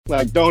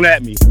Like, don't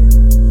at me.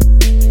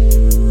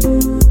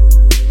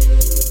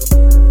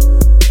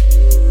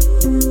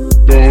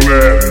 Don't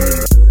at me.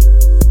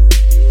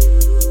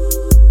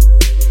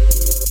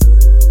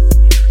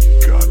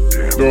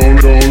 Goddamn.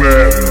 Don't at me.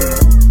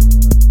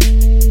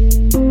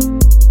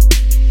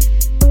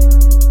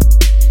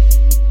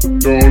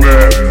 Don't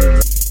at me.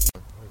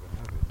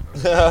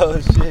 Oh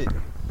shit!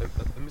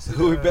 Let me see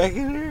Who we the, back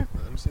in here?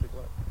 Let me see the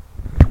Glock.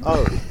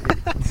 Oh,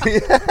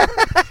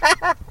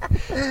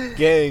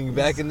 gang,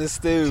 back in the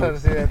stew. Trying to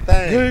see that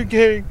thing.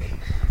 Gang.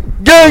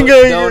 Don't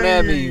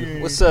at me.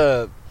 What's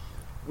up?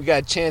 We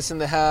got Chance in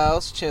the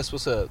house. Chance,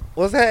 what's up?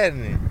 What's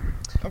happening?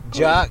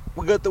 Jock,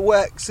 we got the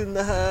wax in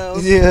the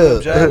house. Yeah.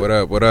 Jock. What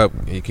up? What up?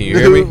 Can you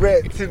hear me?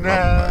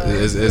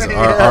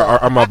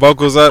 Are my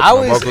vocals up? I My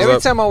always, vocals every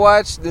up? time I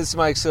watch, this is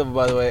Mike Silva,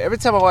 by the way. Every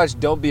time I watch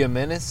Don't Be a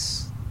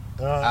Menace,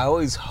 I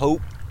always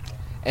hope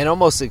and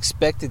almost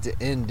expect it to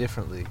end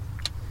differently.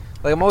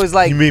 Like, I'm always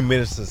like, You mean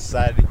Menace to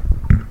Society?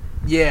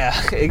 yeah,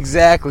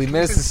 exactly.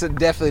 Menace to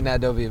definitely not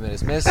Don't Be a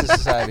Menace. Menace to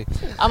Society.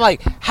 I'm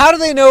like, how do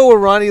they know where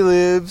Ronnie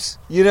lives?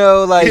 You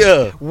know, like,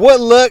 what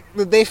luck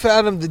that they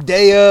found him the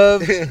day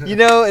of? You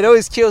know, it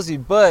always kills me.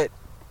 But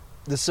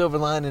the silver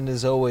lining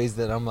is always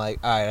that I'm like,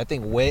 all right, I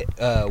think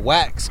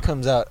Wax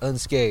comes out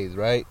unscathed,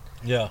 right?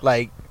 Yeah.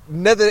 Like,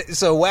 nothing.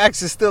 So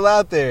Wax is still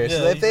out there.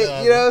 So Yeah, if they,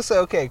 he's you know,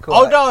 so okay, cool.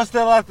 Oh, no, it's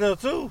still out there,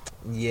 too.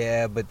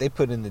 Yeah, but they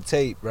put in the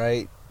tape,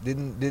 right?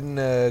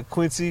 Didn't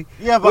Quincy?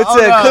 Yeah, but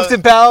What's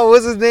Clifton Powell?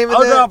 What's his name?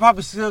 Oh, no,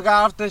 probably still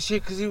got off that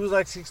shit because he was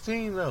like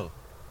 16, though.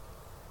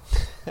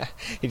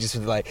 He just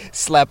was like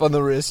slap on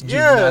the wrist,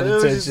 Yeah, juvenile it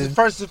was detention. just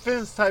first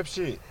offense type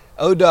shit.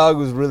 O-Dog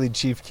was really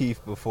Chief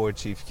Keef before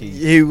Chief Keef.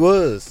 He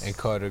was. And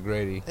Carter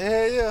Grady,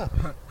 Yeah.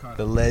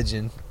 the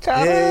legend.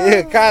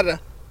 Yeah, kinda.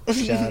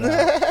 Shout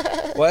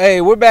out. Well,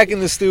 hey, we're back in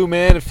the stew,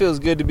 man. It feels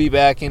good to be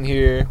back in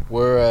here.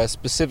 We're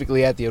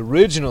specifically at the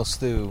original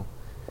stew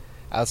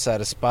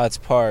outside of Spots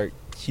Park,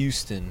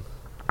 Houston,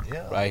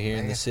 Yeah, right here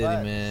in the city,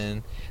 Spots.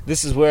 man.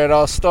 This is where it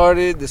all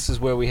started. This is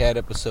where we had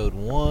episode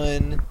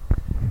 1.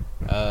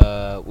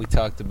 We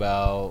talked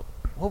about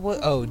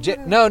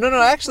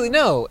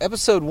no.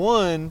 Episode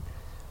 1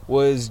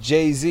 was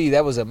Jay-Z.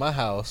 That was at my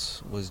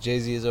house. Was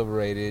Jay-Z is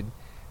overrated.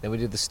 Then we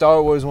did the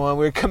Star Wars one.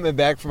 We were coming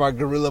back from our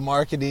guerrilla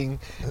marketing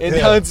in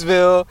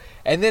Huntsville,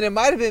 and then it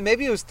might have been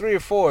maybe it was 3 or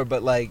 4,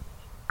 but like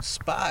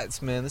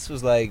Spots, man. This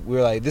was like we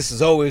were like this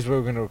is always where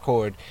we're gonna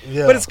record.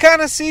 Yeah. But it's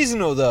kind of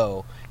seasonal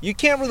though. You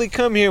can't really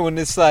come here when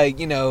it's like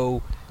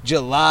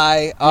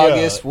July,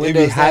 August, it be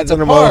windows hot that's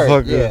than a apart.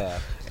 motherfucker. Yeah.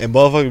 And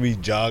motherfuckers be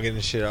jogging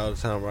and shit all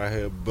the time right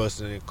here,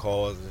 busting in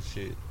cars and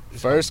shit.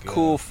 It's First fucking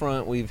cool good.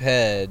 front we've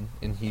had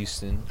in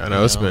Houston. I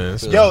know, it's been-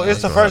 feels Yo, nice.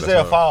 it's the first day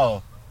of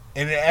fall,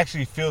 and it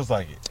actually feels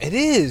like it. It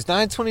is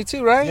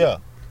 9/22, right? Yeah.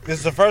 This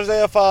is the first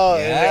day of fall,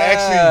 and it Yeah.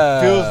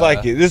 actually feels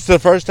like it. This is the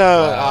first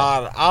time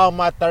Wow. all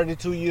my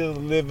 32 years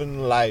of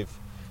living life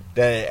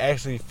that it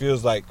actually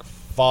feels like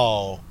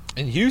fall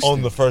In Houston.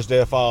 on the first day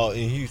of fall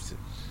in Houston.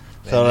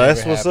 That So never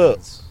that's what's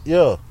happens. up.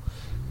 Yeah.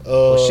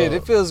 Well, shit,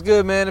 it feels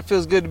good, man. It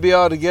feels good to be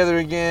all together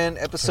again.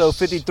 Episode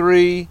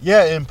 53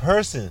 Yeah, in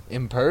person.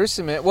 in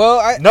person, man.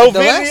 Well, No the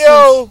last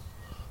video, one's-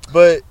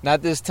 but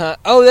not this time.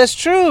 Oh, that's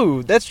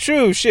true. That's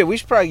true. Shit, we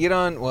should probably get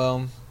on.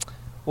 Well,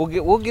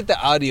 we'll get the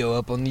audio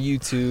up on the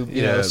YouTube.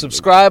 You know, Yeah.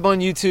 subscribe on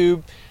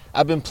YouTube.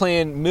 I've been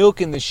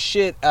milking the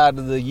shit out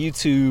of the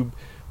YouTube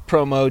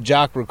promo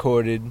Jock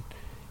recorded.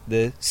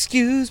 The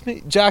excuse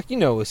me, Jock. You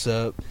know what's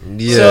up.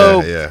 Yeah,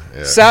 So,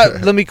 yeah.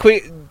 Let me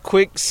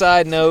quick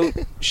side note.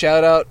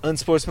 Shout out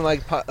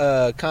Unsportsmanlike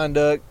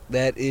Conduct.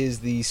 That is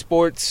the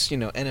sports,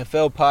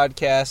 NFL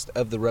podcast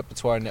of the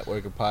Repertoire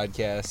Network of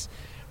podcasts.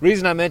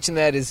 Reason I mention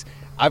that is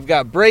I've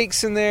got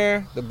breaks in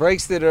there. The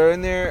breaks that are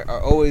in there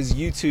are always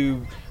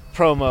YouTube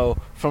promo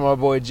from our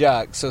boy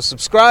Jock. So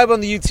subscribe on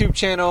the YouTube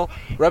channel,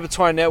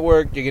 Repertoire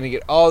Network. You're going to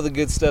get all the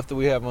good stuff that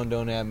we have on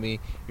Don't At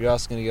Me. You're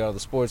also going to get all the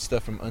sports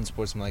stuff from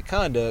Unsportsmanlike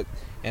Conduct.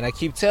 And I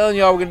keep telling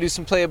y'all we're going to do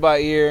some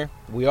play-by-ear.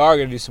 We are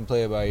going to do some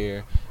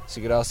play-by-ear. So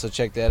you could also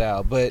check that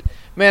out. But,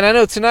 man, I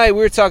know tonight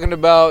we were talking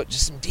about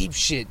just some deep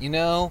shit,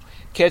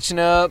 catching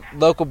up,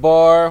 local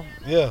bar.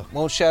 yeah.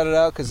 Won't shout it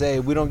out because,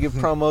 hey, we don't give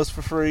promos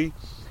for free.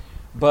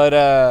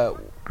 But,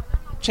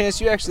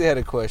 Chance, you actually had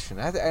a question.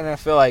 And I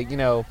feel like,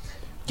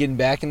 getting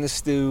back in the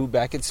stew,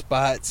 back at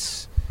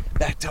Spots,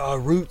 back to our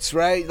roots,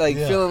 right? Like,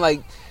 Yeah. feeling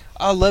like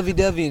all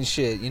lovey-dovey and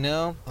shit, You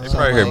So probably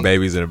I'm hear like,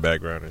 babies in the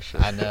background and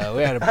shit. I know.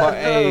 We had a park.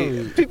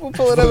 Hey, people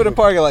pulling up in the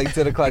park at like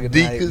 10 o'clock at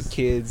night with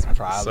kids,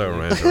 probably. So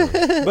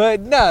random.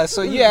 But, no,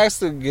 so you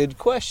asked a good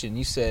question.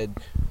 You said,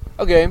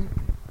 okay,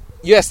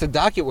 you asked a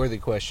docket-worthy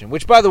question,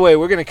 which, by the way,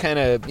 we're going to kind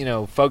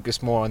of,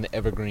 focus more on the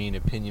evergreen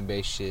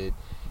opinion-based shit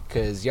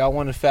because y'all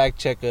want to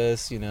fact-check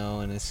us,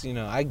 and it's,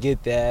 I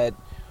get that.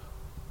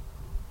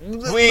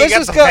 We ain't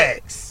got the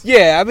facts.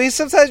 Yeah, I mean,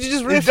 sometimes you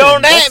just riff.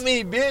 Don't at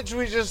me, bitch.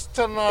 We just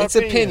telling our It's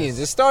opinions.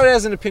 It started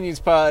as an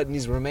opinions pod, and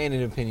he's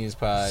remaining opinions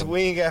pod. So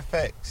we ain't got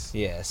facts.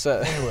 Yeah,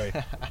 so...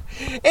 Anyway.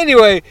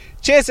 Anyway,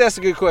 Chance asked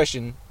a good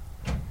question.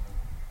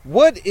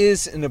 What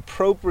is an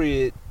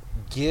appropriate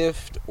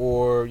gift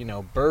or,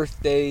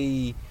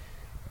 birthday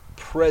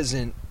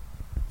present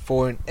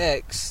for an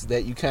ex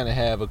that you kind of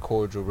have a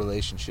cordial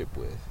relationship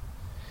with.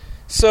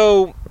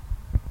 So,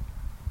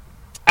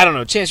 I don't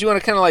know. Chance, you want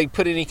to kind of like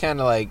put any kind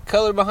of like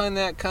color behind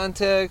that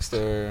context,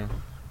 or?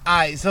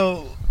 Alright,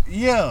 so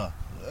yeah,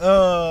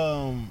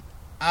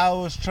 I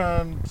was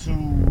trying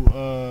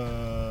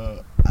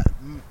to.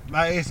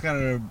 My ex got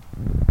her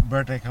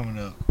birthday coming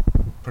up,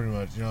 pretty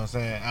much. You know what I'm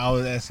saying? I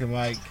was asking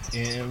Mike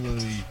and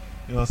Emily,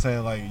 you know what I'm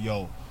saying, like,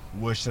 yo,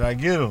 what should I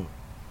get him?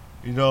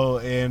 You know,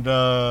 and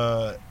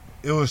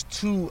it was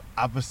two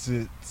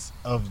opposites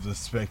of the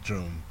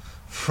spectrum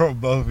from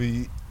both of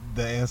the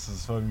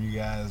answers from you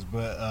guys,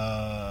 but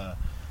I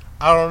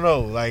don't know,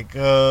 like,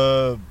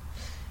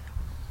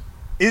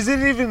 is it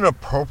even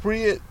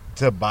appropriate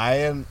to buy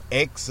an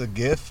ex a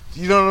gift?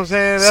 You know what I'm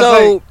saying?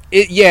 That's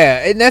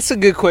and that's a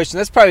good question.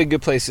 That's probably a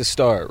good place to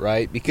start,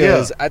 right?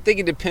 Because I think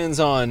it depends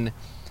on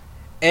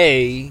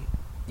A,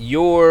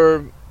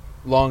 your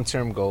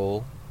long-term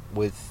goal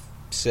with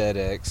said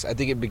ex. I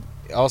think it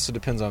also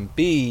depends on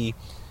B,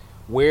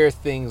 where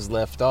things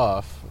left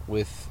off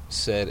with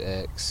said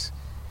ex.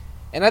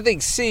 And I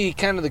think C,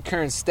 kind of the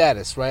current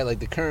status, right? Like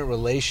the current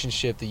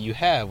relationship that you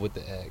have with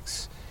the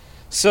ex.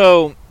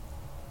 So,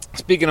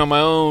 speaking on my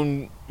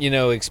own,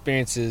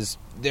 experiences,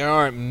 there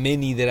aren't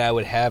many that I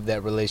would have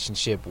that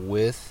relationship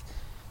with.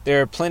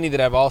 There are plenty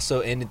that I've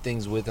also ended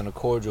things with on a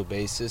cordial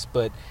basis.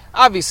 But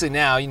obviously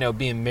now,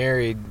 being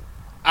married,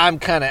 I'm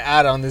kind of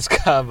out on this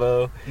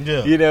combo.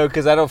 Yeah.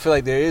 Because I don't feel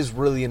like there is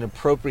really an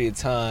appropriate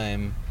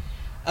time.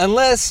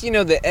 Unless,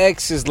 the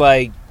ex is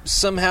like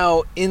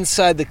somehow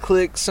inside the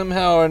clique,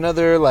 somehow or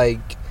another,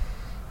 like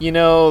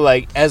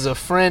as a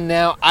friend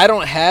now. I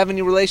don't have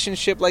any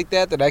relationship like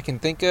that I can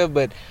think of,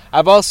 but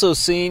I've also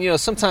seen,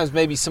 sometimes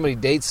maybe somebody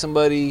dates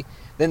somebody,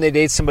 then they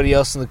date somebody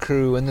else in the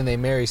crew, and then they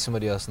marry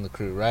somebody else in the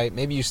crew, right?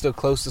 Maybe you're still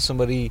close to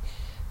somebody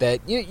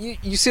that,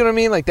 you see what I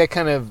mean? Like that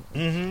kind of,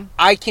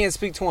 I can't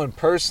speak to one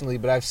personally,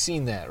 but I've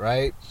seen that,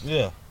 right?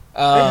 Yeah. It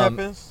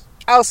happens.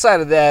 Outside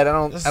of that, I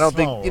don't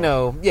think,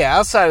 world.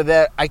 outside of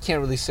that, I can't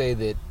really say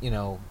that,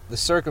 the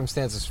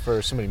circumstances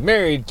for somebody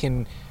married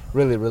can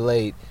really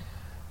relate.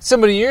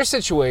 Somebody in your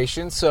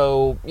situation,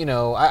 so,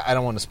 I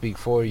don't want to speak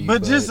for you.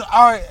 But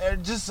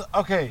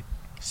okay.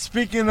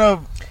 Speaking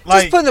of,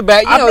 like, just putting the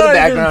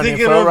background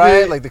info,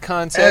 right? Like the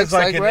context, as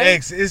like an right?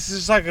 ex. It's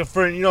just like a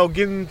friend,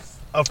 getting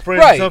a friend.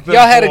 Right. Something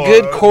Y'all had a for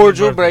good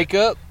cordial birthday.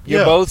 breakup. You're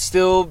Yeah. both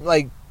still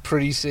like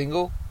pretty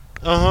single.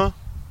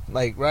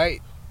 Like,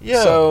 right?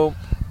 Yeah. So,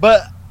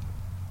 but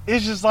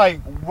it's just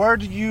like, where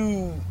do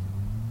you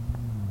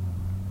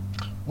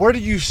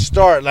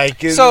start?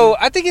 Like, so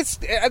I think it's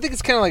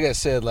kind of like I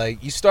said.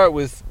 Like, you start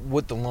with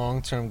what the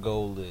long-term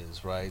goal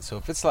is, right? So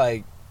if it's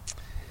like,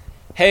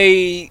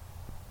 hey,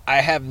 I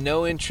have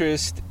no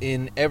interest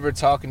in ever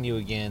talking to you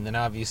again, then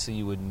obviously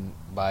you wouldn't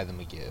buy them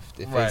a gift.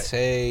 If Right. it's,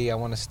 hey, I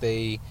want to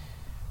stay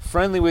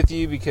friendly with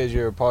you because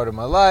you're a part of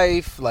my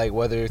life, like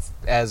whether it's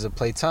as a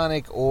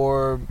platonic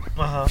or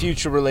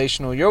future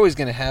relational, you're always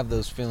going to have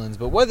those feelings.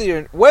 But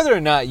whether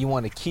or not you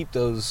want to keep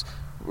those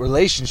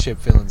relationship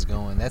feelings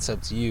going, that's up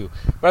to you.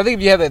 But I think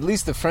if you have at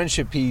least the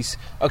friendship piece,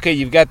 okay,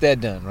 you've got that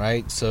done,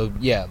 right? So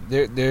yeah,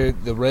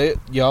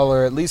 y'all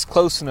are at least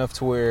close enough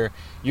to where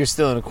you're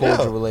still in a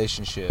cordial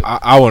relationship.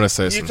 I want to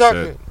say you some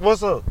talking? shit.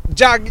 What's up?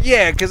 Jock,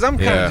 yeah, because I'm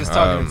kind of just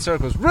talking in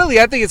circles.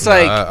 Really, I think it's Nah,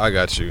 like I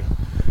got you.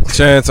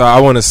 Chance, I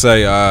want to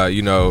say,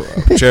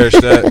 cherish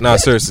that. Not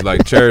seriously,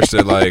 like, cherish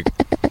it, like,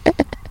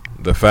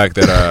 the fact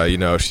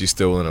that, she's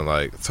still willing to,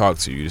 like, talk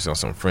to you just on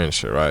some friend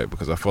shit, right?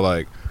 Because I feel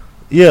like,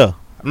 Yeah.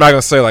 I'm not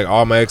going to say, like,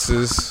 all my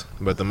exes,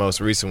 but the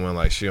most recent one,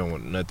 like, she don't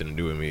want nothing to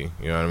do with me.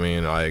 You know what I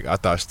mean? Like, I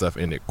thought stuff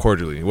ended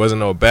cordially. It wasn't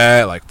no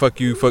bad, like, fuck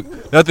you,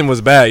 nothing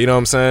was bad, you know what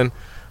I'm saying?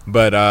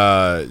 But,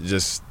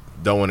 just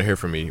don't want to hear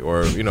from me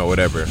or,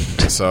 whatever.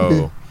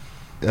 So,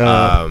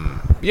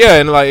 yeah,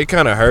 and, like, it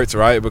kind of hurts,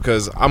 right?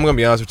 Because I'm going to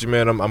be honest with you,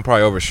 man, I'm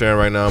probably oversharing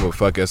right now, but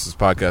fuck this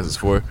podcast is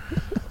for.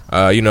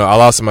 I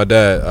lost my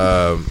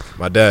dad.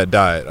 My dad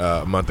died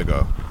a month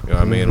ago. You know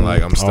what I mean?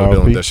 Like, I'm still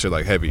dealing with that shit,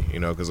 like, heavy,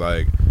 because,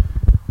 like,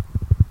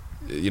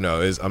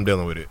 I'm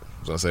dealing with it.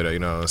 So I say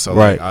that, so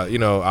Right.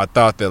 like, I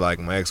thought that like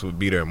my ex would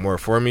be there more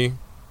for me,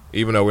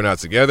 even though we're not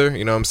together.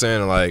 You know what I'm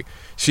saying? And, like,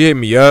 she hit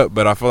me up,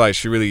 but I feel like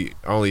she really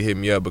only hit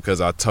me up because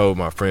I told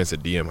my friends to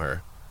DM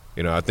her.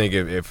 I think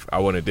if I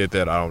wouldn't have did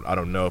that, I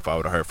don't know if I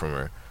would have heard from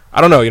her.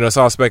 I don't know. It's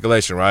all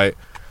speculation, right?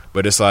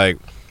 But it's like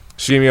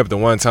she hit me up the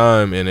one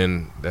time, and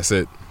then that's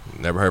it.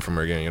 Never heard from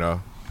her again.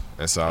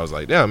 And so I was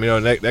like, damn,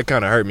 that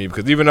kind of hurt me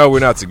because even though we're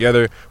not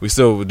together, we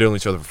still were dealing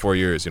with each other for 4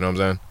 years. You know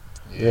what I'm saying?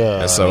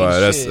 Yeah. And so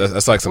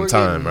that's like some We're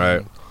time, getting,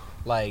 right?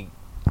 Like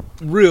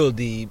real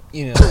deep,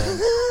 Yeah.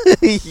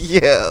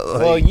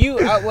 Well, you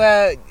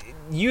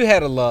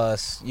had a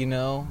loss,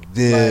 Yeah.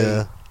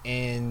 like,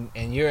 and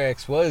your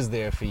ex was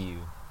there for you,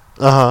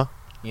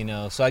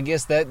 so I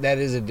guess that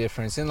is a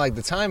difference, and like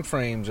the time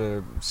frames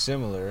are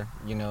similar,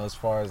 as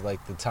far as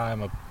like the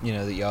time of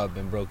that y'all have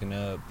been broken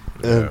up.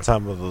 In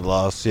time of the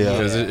loss, yeah.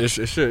 Because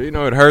it should,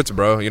 it hurts,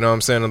 bro. You know what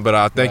I'm saying? But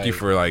I thank you Right.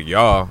 for, like,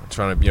 y'all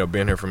trying to,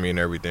 being here for me and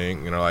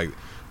everything. Like,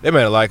 They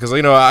meant a lot because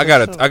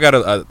I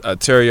got a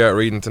Terrier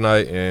reading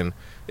tonight, and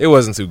it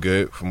wasn't too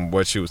good from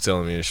what she was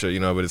telling me and shit.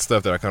 But it's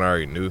stuff that I kind of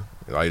already knew,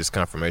 like just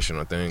confirmation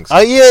on things. Oh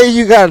yeah,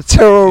 you got a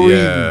tarot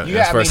Yeah. reading.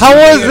 I mean, How you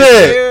was can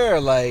it?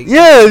 share, like,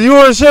 Yeah, you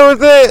want to share with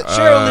that?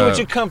 share only what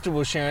you're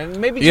comfortable sharing.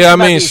 Maybe just Yeah, I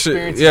about mean, the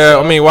experience yeah,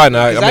 itself. I mean, why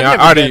not? I 'Cause mean, I've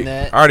I never done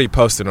that. already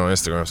posted on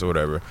Instagram, so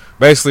whatever.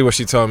 Basically, what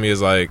she told me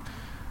is like,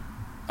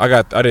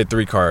 I did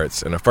 3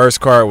 cards, and the first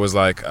card was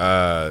like,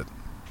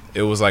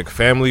 it was like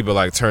family, but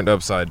like turned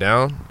upside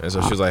down. And so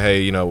she was like,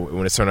 hey,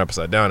 when it's turned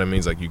upside down, it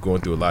means like you're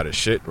going through a lot of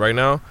shit right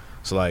now.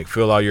 So like,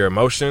 feel all your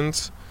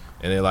emotions,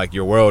 and then like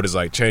your world is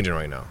like changing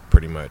right now,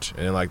 pretty much. And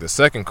then like the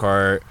second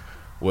card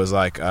was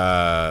like things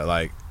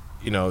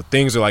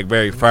are like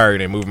very fiery,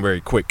 they're moving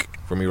very quick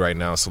for me right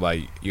now. So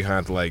like, you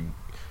have to like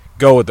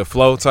go with the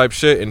flow type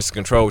shit and just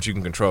control what you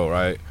can control,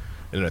 right?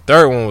 And the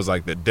third one was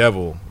like the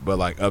devil, but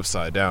like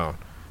upside down.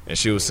 And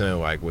she was saying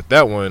like with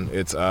that one,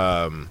 it's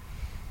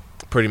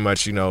pretty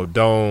much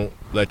don't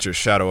let your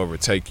shadow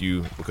overtake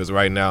you, because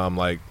right now I'm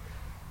like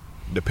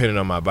depending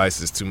on my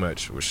vices too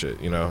much with shit,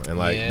 and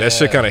like that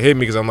shit kind of hit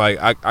me because I'm like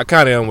I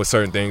kind of am with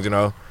certain things,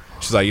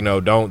 She's like,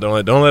 don't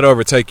let it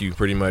overtake you,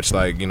 pretty much,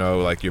 like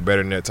like you're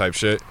better than that type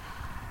shit.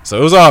 So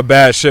it was all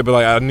bad shit, but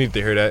like I need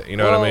to hear that,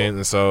 what I mean?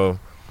 And so,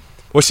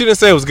 well, she didn't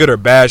say it was good or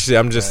bad shit.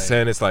 I'm just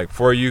saying it's like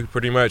for you,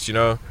 pretty much,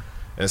 And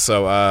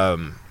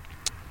so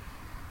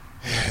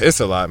it's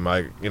a lot,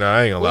 Mike.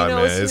 I ain't gonna lie,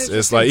 man.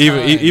 It's like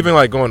even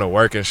like going to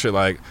work and shit.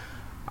 Like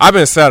I've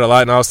been sad a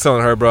lot, and I was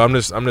telling her, bro, I'm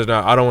just not.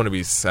 I don't want to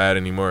be sad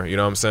anymore. You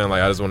know what I'm saying?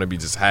 Like I just want to be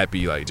just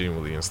happy, like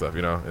genuinely and stuff.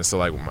 And so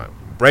like with my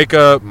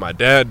breakup, my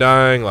dad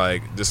dying,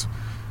 like just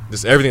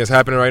everything that's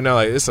happening right now,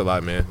 like it's a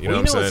lot, man. You know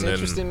what I'm saying? What's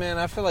interesting, man?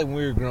 I feel like when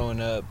we were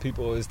growing up,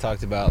 people always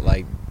talked about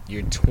like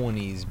your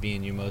 20s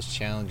being your most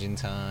challenging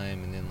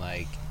time, and then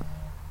like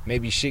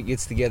maybe shit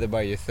gets together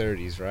by your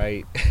 30s,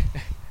 right?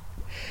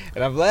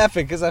 And I'm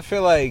laughing because I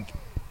feel like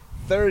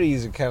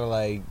 30s are kind of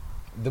like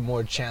the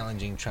more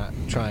challenging,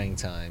 trying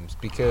times,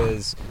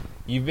 because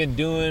you've been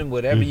doing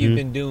whatever you've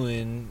been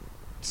doing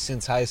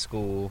since high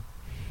school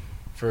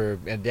for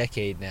a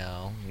decade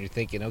now. And you're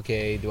thinking,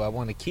 okay, do I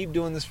want to keep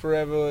doing this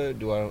forever?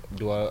 Do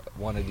I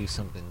want to do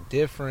something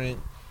different?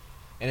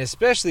 And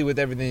especially with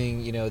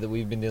everything that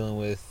we've been dealing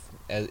with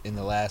in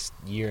the last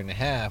year and a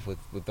half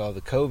with all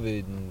the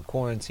COVID and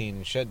quarantine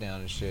and shutdown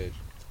and shit.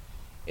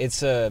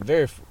 It's a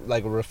very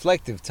like a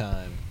reflective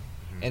time,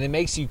 and it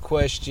makes you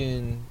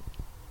question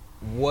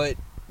what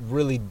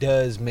really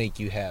does make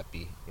you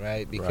happy,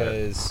 right?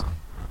 Because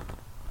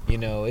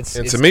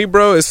it's to me,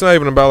 bro, it's not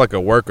even about like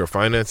a work or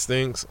finance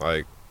things.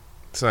 Like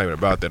it's not even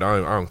about that. I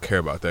don't care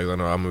about that. I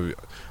know I'm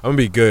gonna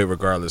be good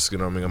regardless. I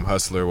mean, I'm a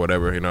hustler or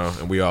whatever,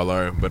 and we all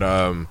are. But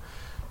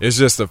it's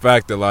just the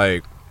fact that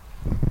like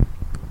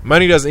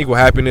money doesn't equal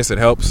happiness. It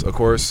helps, of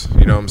course.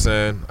 You know what I'm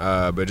saying?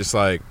 But just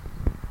like,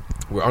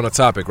 we're on a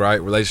topic,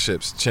 right?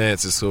 Relationships.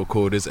 Chance is so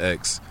cool. This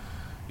ex,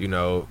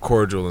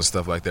 cordial and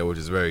stuff like that, which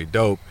is very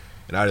dope.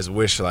 And I just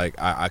wish like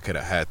I could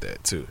have had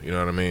that too. You know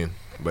what I mean?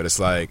 But it's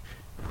like,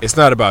 it's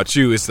not about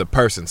you. It's the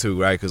person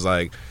too, right? Because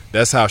like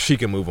that's how she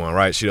can move on,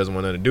 right? She doesn't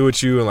want nothing to do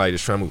with you and like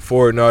just trying to move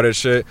forward and all that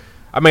shit.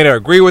 I may not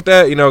agree with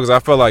that, because I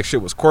felt like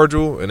shit was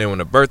cordial. And then when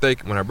her birthday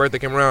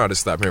came around, I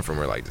just stopped hearing from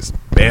her, like just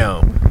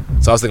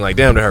bam. So I was thinking like,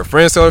 damn, did her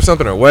friends tell her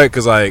something or what?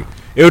 Because like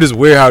it was just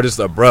weird how just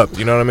abrupt.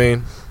 You know what I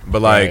mean?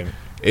 But like. Right.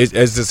 It's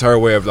just her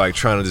way of like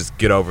trying to just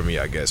get over me,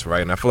 I guess,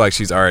 right? And I feel like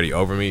she's already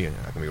over me.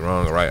 I can be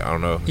wrong or right, I don't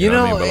know. You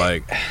know what I mean? But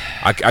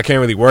like, I can't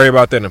really worry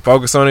about that and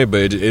focus on it.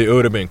 But it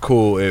would have been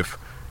cool if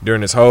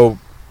during this whole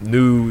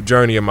new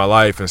journey of my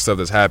life and stuff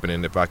that's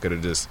happening, if I could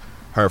have just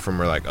heard from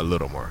her like a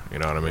little more. You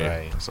know what I mean?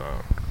 Right. So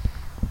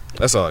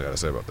that's all I gotta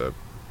say about that.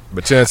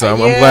 But Chance, I'm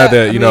glad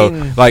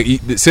that like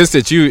since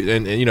that you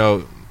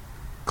and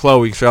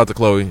Chloe, shout out to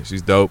Chloe,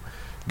 she's dope.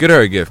 Get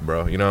her a gift,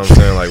 bro. You know what I'm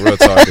saying? Like, real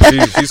talk.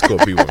 She's cool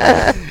people,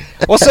 man.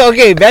 Well, so,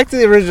 okay, back to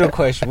the original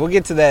question. We'll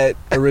get to that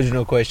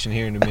original question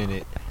here in a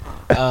minute.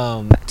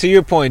 To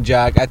your point,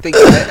 Jock, I think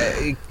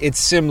it's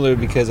similar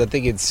because I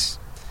think it's...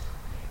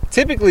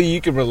 Typically,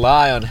 you can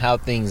rely on how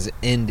things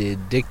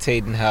ended,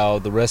 dictating how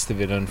the rest of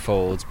it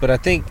unfolds. But I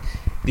think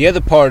the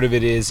other part of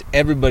it is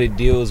everybody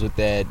deals with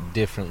that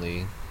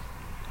differently.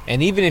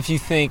 And even if you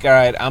think, all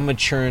right, I'm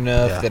mature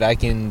enough that I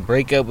can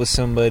break up with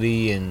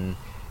somebody and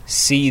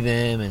see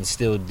them and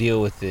still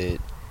deal with it,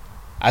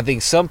 I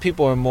think some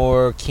people are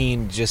more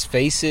keen to just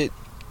face it,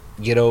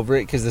 get over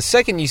it, because the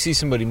second you see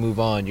somebody move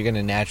on, you're going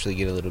to naturally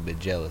get a little bit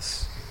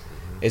jealous.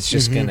 It's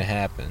just going to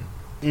happen.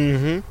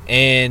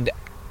 And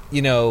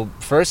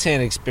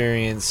firsthand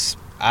experience,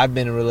 I've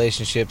been in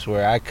relationships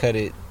where I cut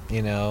it,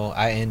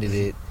 I ended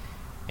it,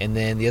 and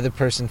then the other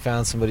person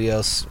found somebody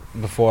else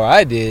before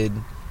I did,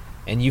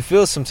 and you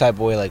feel some type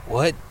of way like,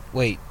 what?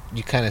 Wait,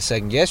 you kind of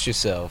second guess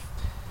yourself.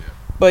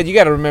 But you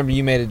got to remember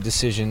you made a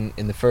decision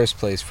in the first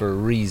place for a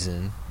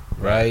reason,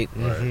 right?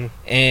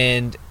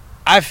 And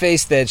I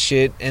faced that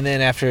shit, and then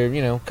after,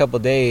 a couple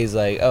of days,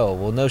 like, oh,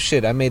 well, no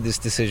shit, I made this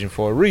decision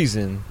for a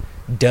reason.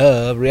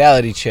 Duh,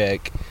 reality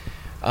check.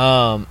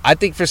 I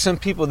think for some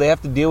people, they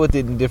have to deal with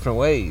it in different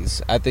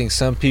ways. I think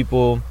some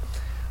people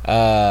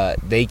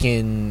they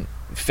can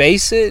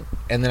face it,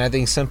 and then I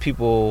think some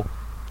people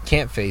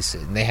can't face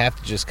it, and they have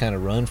to just kind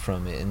of run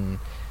from it. And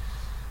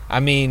I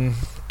mean,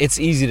 it's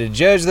easy to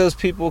judge those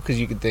people because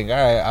you could think, all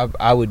right,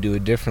 I would do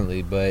it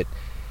differently, but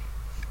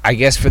I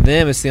guess for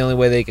them, it's the only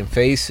way they can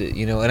face it,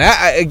 you know. And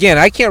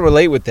I can't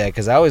relate with that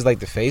because I always like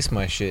to face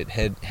my shit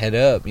head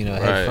up, you know,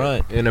 head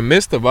front. In the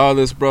midst of all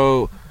this,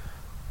 bro,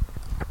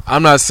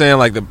 I'm not saying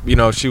like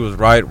she was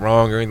right,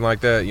 wrong, or anything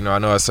like that. You know, I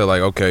know I said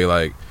like, okay,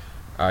 like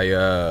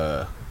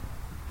I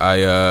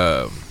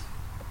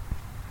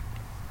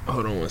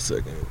hold on one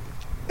second.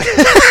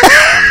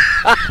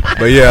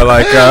 But yeah,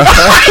 like, hey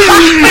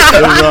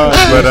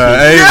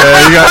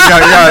man, you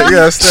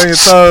gotta stay on your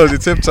toes, your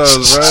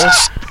tiptoes, bro.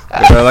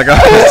 But, like I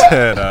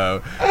said,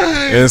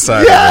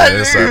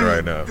 insider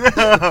right now.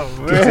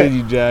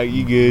 Continue, Jack.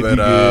 You good? But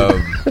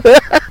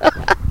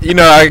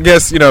I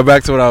guess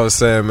back to what I was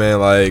saying, man.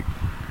 Like,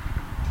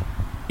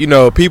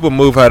 people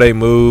move how they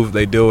move,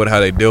 they deal with how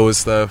they deal with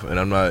stuff, and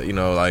I'm not,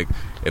 like,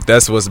 if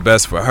that's what's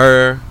best for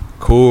her,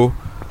 cool.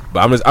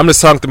 But I'm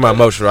just talking through my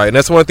emotions, right? And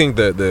that's one thing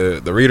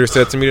the reader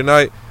said to me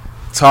tonight.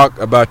 Talk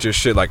about your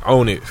shit, like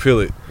own it,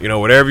 feel it.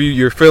 Whatever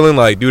you're feeling,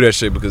 like do that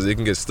shit because it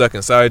can get stuck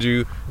inside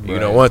you. You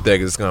don't want that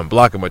because it's gonna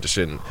block a bunch of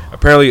shit. And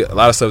apparently, a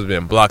lot of stuff's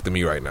been blocked to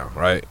me right now,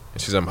 right?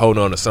 And she's I'm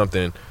holding on to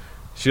something.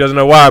 She doesn't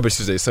know why, but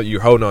she's like, so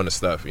you're holding on to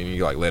stuff and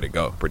you like let it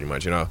go, pretty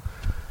much, And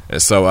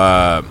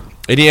so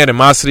any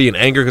animosity and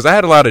anger, because I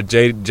had a lot of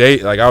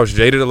like I was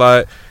jaded a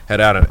lot,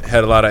 had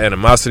a lot of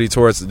animosity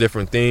towards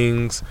different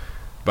things.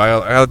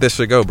 But I let that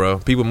shit go, bro.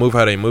 People move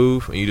how they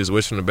move, and you just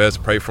wish them the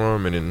best, pray for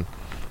them, and then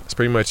that's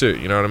pretty much it.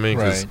 You know what I mean?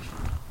 Right.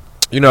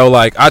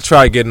 Like I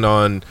try getting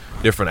on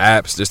different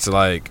apps just to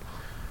like,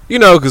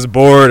 because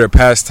bored or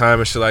pass time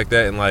and shit like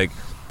that, and like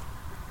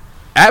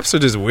apps are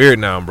just weird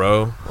now,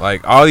 bro.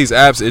 Like all these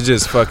apps, it's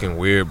just fucking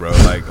weird, bro.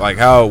 Like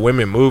how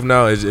women move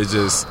now, it's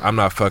just I'm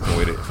not fucking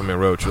with it. If I'm in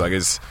real truth, like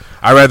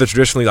I rather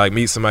traditionally like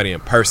meet somebody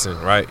in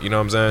person, right? You know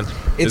what I'm saying?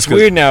 It's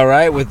weird now,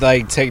 right? With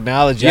like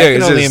technology, I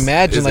can only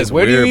imagine. Like,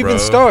 where do you even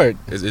start?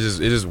 It's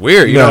just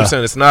weird. You know what I'm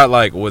saying? It's not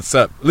like what's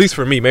up. At least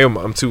for me, maybe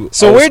I'm too.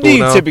 So where do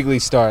you typically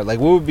start? Like,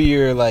 what would be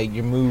your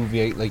move?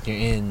 Like you're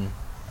in.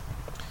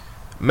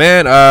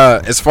 Man,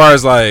 as far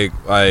as like,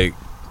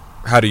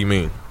 how do you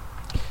mean?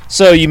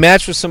 So you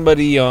match with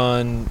somebody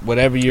on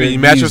whatever you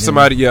match with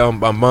somebody, on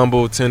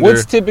Bumble, Tinder.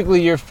 What's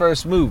typically your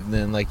first move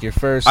then? Like your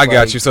first. I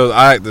got you. So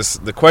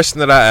the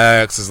question that I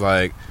asked is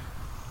like,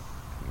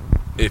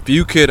 if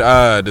you could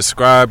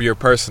describe your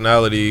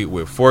personality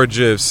with 4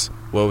 GIFs,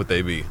 what would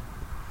they be?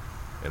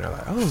 And they're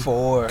like, oh,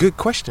 4. Good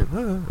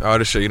question. All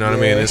this shit, you know what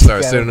I mean? And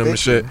start sending them the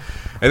shit,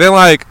 and then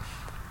like.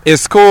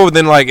 It's cool, but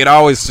then like it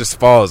always just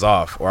falls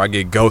off, or I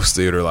get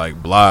ghosted or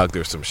like blocked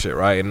or some shit,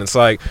 right? And it's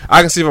like I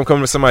can see if I'm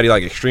coming to somebody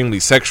like extremely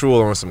sexual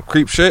or on some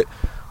creep shit,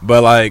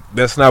 but like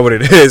that's not what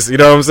it is. You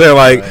know what I'm saying?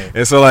 Like, right.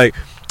 And so like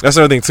that's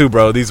another thing too,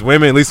 bro. These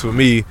women, at least with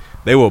me,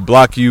 they will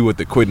block you with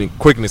the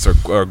quickness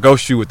or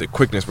ghost you with the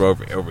quickness, bro.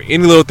 Over any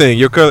little thing.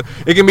 Your color,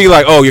 it can be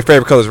like, oh, your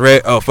favorite color is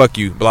red. Oh, fuck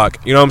you,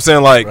 block. You know what I'm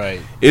saying? Like,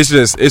 right.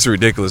 It's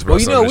ridiculous, bro.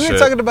 Well, we were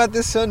talking about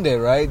this Sunday,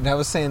 right? And I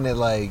was saying that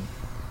like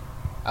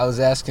I was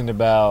asking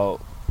about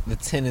the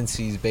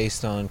tendencies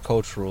based on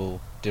cultural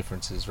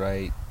differences,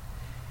 right?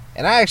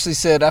 And I actually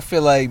said I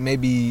feel like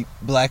maybe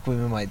black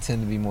women might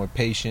tend to be more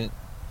patient.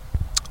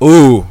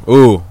 Ooh,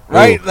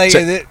 right? Like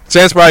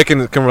Chance probably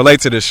can relate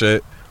to this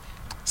shit.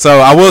 So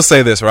I will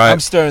say this, right?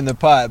 I'm stirring the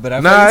pot, but it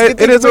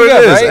is what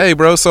it is. Right? Hey,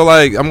 bro. So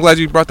like, I'm glad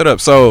you brought that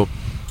up. So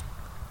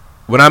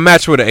when I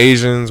match with the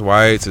Asians,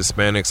 whites,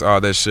 Hispanics,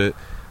 all that shit,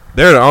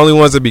 they're the only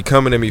ones that be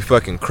coming at me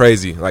fucking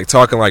crazy, like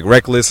talking like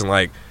reckless and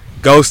like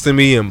ghosting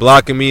me and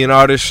blocking me and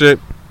all this shit.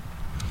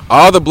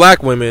 All the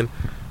black women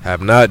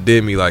have not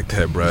did me like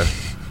that, bruh.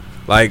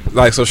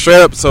 Like so straight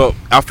up. So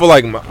I feel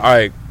like, all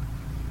right,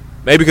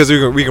 maybe because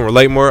we can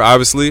relate more,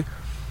 obviously,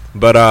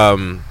 but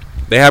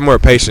they have more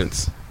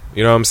patience.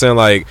 You know what I'm saying?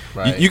 Like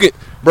right. you get,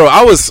 bro.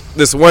 I was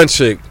this one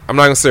chick. I'm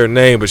not gonna say her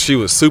name, but she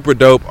was super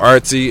dope,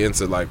 artsy,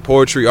 into like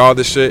poetry, all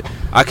this shit.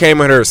 I came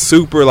at her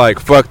super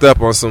like fucked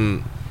up on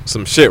some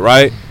shit,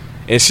 right?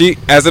 And she,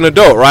 as an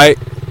adult, right?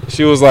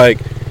 She was like,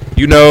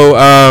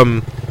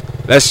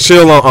 let's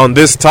chill on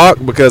this talk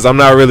because I'm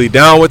not really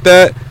down with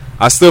that.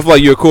 I still feel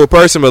like you're a cool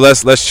person, but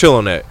let's chill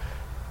on that.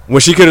 When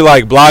she could have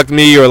like blocked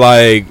me or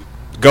like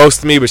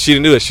ghosted me, but she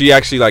didn't do it. She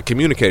actually like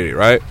communicated,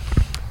 right?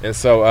 And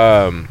so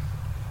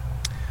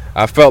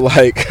I felt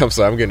like I'm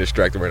sorry, I'm getting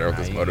distracted right now with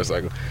this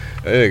motorcycle.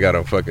 They got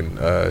on fucking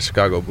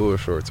Chicago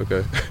Bulls shorts,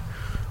 okay?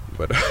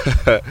 But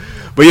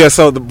yeah.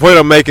 So the point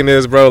I'm making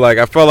is, bro, like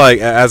I feel like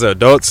as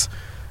adults,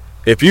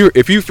 if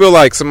you feel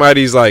like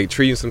somebody's like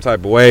treating some type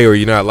of way or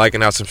you're not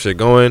liking how some shit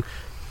going,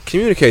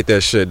 communicate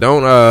that shit.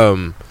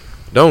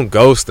 Don't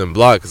ghost and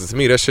block, because to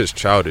me that shit's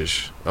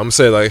childish. I'm gonna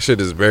say like that shit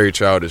is very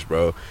childish,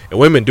 bro. And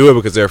women do it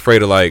because they're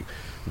afraid of like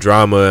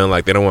drama and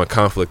like they don't want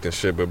conflict and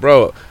shit. But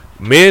bro,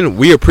 men,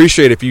 we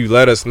appreciate if you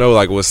let us know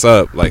like what's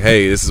up, like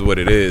hey, this is what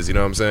it is. You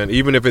know what I'm saying?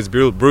 Even if it's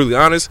brutally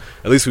honest,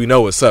 at least we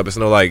know what's up. It's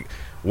no like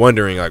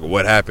wondering like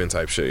what happened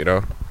type shit, you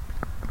know?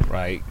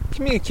 Right.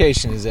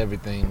 Communication is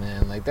everything,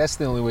 man. Like, that's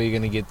the only way you're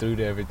gonna get through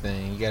to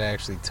everything. You gotta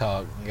actually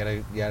talk.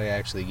 You gotta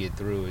actually get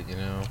through it, you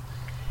know.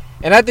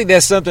 And I think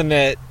that's something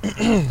that,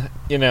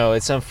 you know,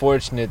 it's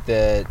unfortunate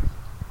that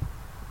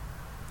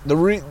the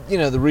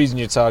reason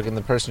you're talking,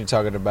 the person you're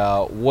talking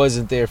about,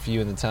 wasn't there for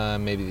you in the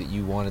time maybe that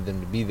you wanted them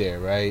to be there,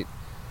 right?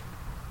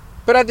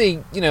 But I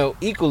think, you know,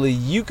 equally,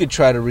 you could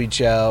try to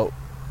reach out.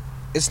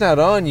 It's not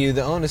on you.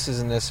 The onus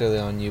isn't necessarily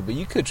on you, but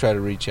you could try to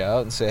reach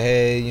out and say,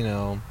 hey, you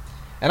know.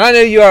 And I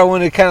know you are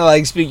one to kind of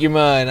like speak your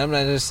mind. I'm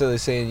not necessarily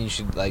saying you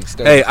should like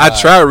start. Hey, I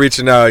tried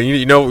reaching out.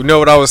 You know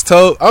what I was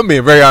told? I'm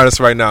being very honest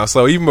right now.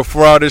 So even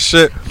before all this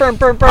shit, I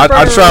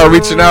tried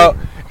reaching out,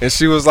 and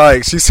she was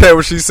like, she said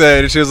what she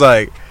said, and she was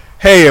like,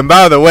 hey, and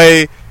by the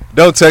way,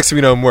 don't text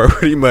me no more,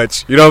 pretty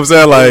much. You know what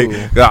I'm saying?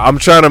 Like, I'm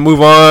trying to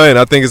move on, and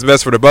I think it's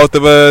best for the both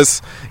of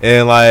us.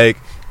 And like,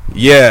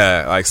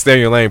 yeah, like stay in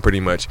your lane,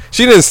 pretty much.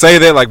 She didn't say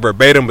that like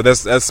verbatim, but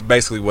that's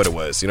basically what it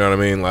was. You know what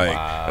I mean? Like,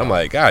 wow. I'm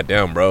like, God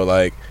damn, bro.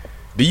 Like,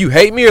 do you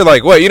hate me or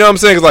like what? You know what I'm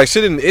saying? Cause like,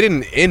 it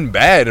didn't end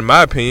bad in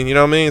my opinion. You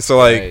know what I mean? So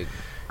like, right.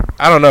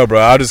 I don't know,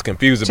 bro. I'm just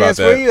confused about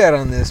that. Where you at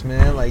on this,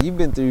 man? Like, you've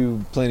been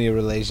through plenty of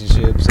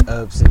relationships,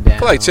 ups and downs. I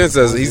feel like Chance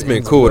says he's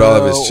been cool with all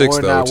of his chicks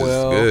though, which is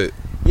good.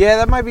 Yeah,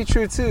 that might be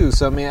true too.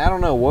 So I mean, I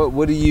don't know.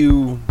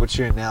 What's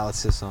your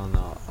analysis on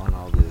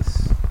all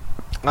this?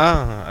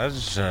 I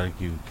just try to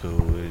keep it cool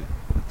with it.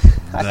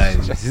 Like,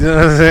 you know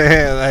what I'm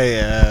saying?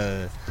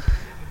 Like,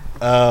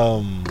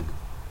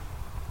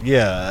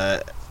 yeah.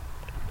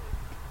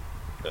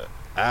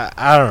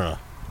 I don't know.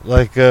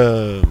 Like,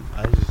 I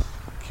just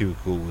keep it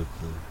cool with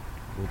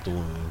the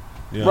woman.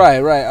 You know?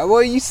 Right.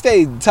 Well, you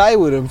stayed tight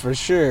with him for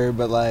sure,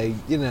 but like,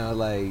 you know,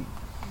 like.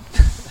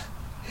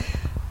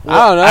 Well,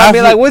 I don't know. I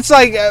mean, like, what's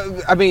like?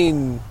 I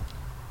mean,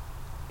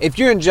 if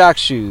you're in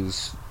Jock's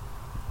shoes,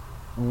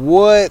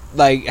 what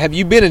like? Have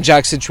you been in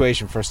Jock's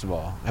situation? First of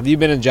all, have you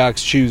been in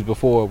Jock's shoes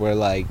before, where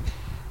like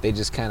they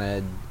just kind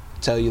of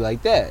tell you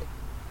like that,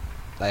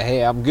 like,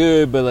 "Hey, I'm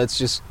good, but let's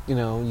just, you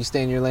know, you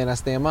stay in your lane, I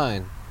stay in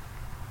mine."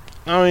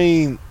 I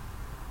mean,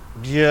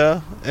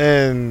 yeah,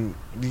 and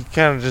you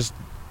kind of just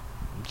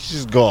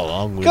go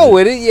along with it. Go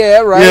with it, yeah,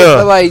 right. Yeah.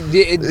 But like,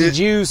 did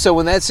you? So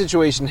when that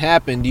situation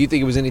happened, do you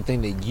think it was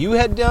anything that you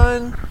had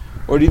done,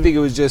 or do you think it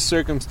was just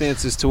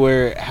circumstances to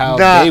where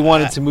they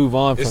wanted to move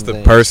on from it's the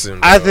things? person,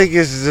 bro. I think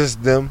it's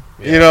just them.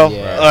 Yeah. You know,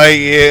 like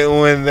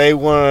when they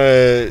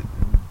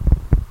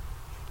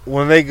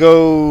when they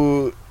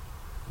go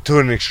to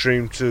an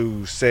extreme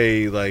to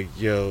say like,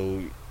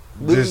 yo.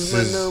 Lose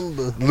my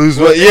number.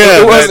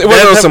 It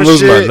wasn't some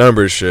lose my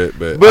number shit,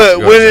 but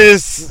when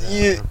it's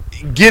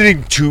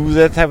getting to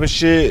that type of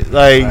shit,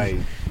 like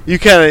you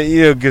kind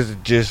of get the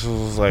gist. It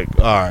was like,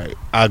 all right,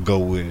 I go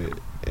with it,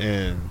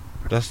 and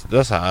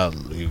that's how I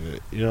leave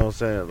it. You know what I'm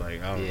saying?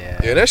 Like, I don't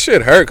know. That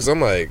shit hurt because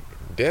I'm like,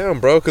 damn,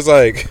 bro, because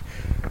like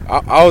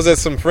I was at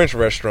some French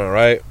restaurant,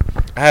 right?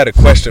 I had a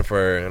question for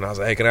her, and I was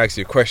like, hey, can I ask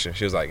you a question?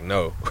 She was like,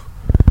 no,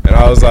 and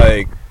I was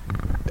like.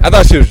 I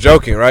thought she was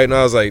joking, right? And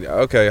I was like,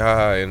 okay,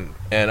 hi. And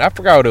I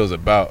forgot what it was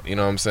about, you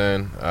know what I'm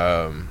saying?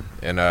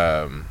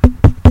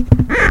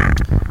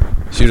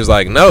 She was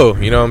like, no,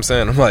 you know what I'm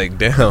saying? I'm like,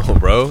 damn,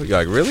 bro.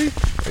 You're like, really?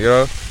 You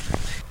know?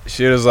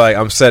 She was like,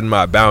 I'm setting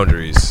my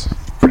boundaries,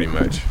 pretty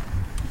much.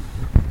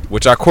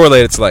 Which I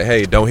correlated to like,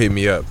 hey, don't hit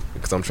me up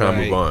because I'm trying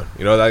to move on.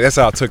 You know, like, that's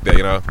how I took that,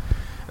 you know?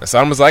 And so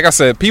I'm just like I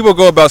said, people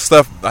go about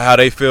stuff how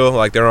they feel,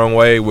 like their own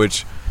way,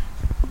 which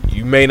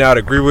you may not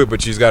agree with,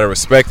 but you just got to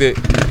respect it.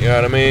 You know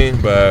what I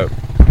mean? But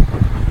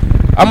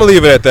I'm going to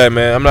leave it at that,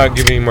 man. I'm not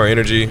giving any more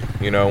energy.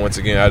 You know, once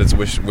again, I just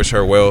wish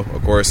her well.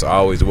 Of course, I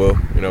always will,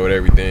 you know, with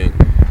everything.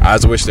 I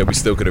just wish that we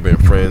still could have been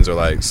friends or,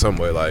 like, some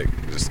way, like,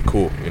 just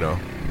cool, you know?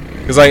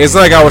 Because, like, it's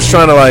like I was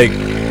trying to, like,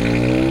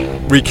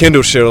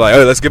 rekindle shit. Like,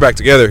 hey, let's get back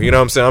together. You know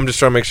what I'm saying? I'm just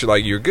trying to make sure,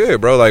 like, you're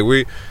good, bro. Like,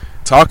 we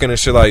talking and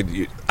shit, like,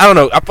 I don't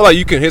know. I feel like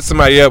you can hit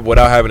somebody up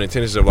without having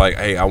intentions of like,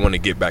 hey, I want to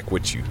get back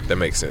with you. That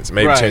makes sense.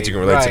 Maybe Chance, you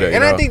can relate to that.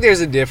 And I think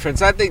there's a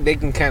difference. I think they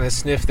can kind of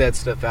sniff that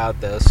stuff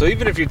out, though. So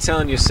even if you're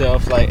telling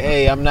yourself like,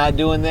 hey, I'm not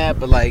doing that,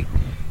 but like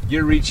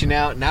you're reaching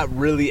out, not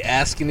really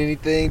asking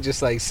anything,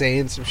 just like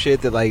saying some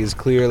shit that like is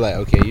clear, like,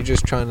 okay, you're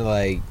just trying to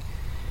like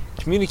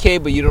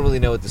communicate, but you don't really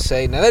know what to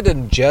say. Now that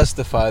doesn't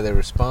justify their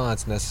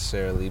response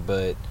necessarily,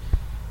 but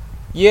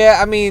yeah,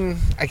 I mean,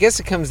 I guess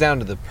it comes down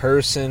to the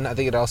person. I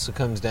think it also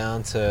comes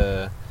down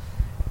to,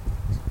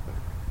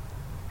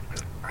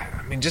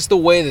 I mean, just the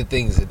way that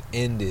things had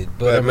ended.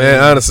 But I mean,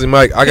 man, honestly,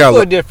 Mike, people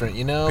are different,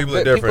 you know? People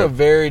are different. People are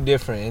very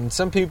different. And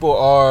some people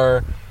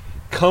are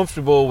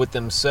comfortable with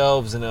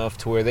themselves enough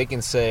to where they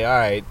can say, all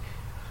right,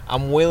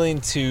 I'm willing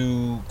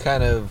to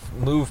kind of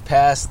move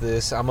past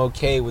this. I'm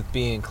okay with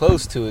being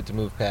close to it to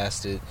move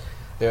past it.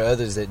 There are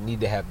others that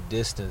need to have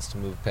distance to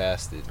move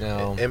past it.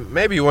 Now, and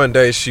maybe one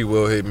day she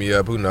will hit me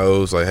up. Who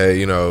knows? Like, hey,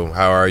 you know,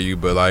 how are you?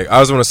 But like, I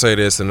just want to say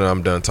this, and then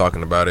I'm done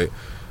talking about it.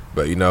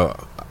 But you know,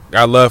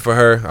 got love for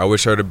her. I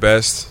wish her the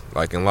best,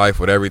 like in life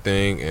with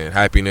everything and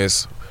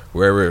happiness,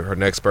 wherever her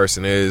next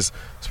person is.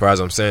 As far as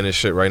I'm saying this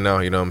shit right now,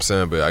 you know what I'm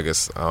saying. But I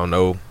guess I don't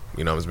know.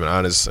 You know, I'm just being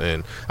honest,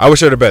 and I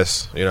wish her the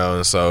best. You know,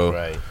 and so.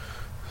 Right.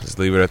 Just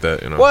leave it at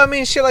that, you know. Well, I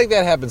mean, shit like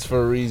that happens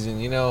for a reason,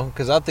 you know?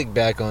 Because I'll think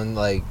back on,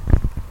 like,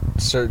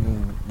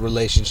 certain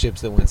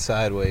relationships that went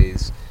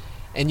sideways.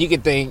 And you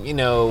could think, you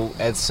know,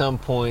 at some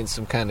point,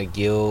 some kind of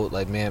guilt.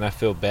 Like, man, I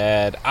feel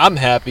bad. I'm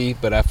happy,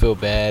 but I feel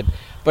bad.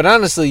 But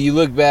honestly, you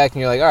look back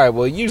and you're like, all right,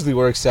 well, it usually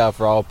works out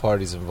for all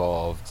parties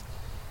involved.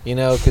 You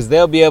know, because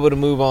they'll be able to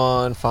move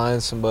on,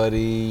 find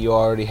somebody. You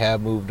already have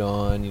moved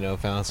on, you know,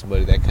 found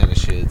somebody, that kind of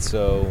shit.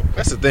 So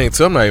That's the thing,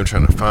 too. I'm not even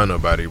trying to find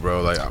nobody,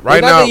 bro. Like, well,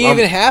 right not now, that you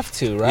even have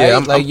to, right? Yeah,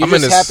 like, you're I'm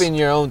in just this- happy in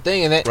your own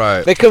thing. And that,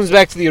 Right. that comes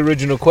back to the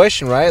original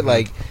question, right?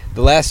 Like,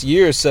 the last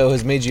year or so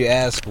has made you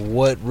ask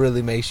what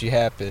really makes you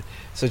happy.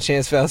 So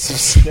Chance found some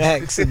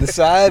snacks in the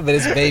side, but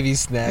it's baby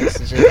snacks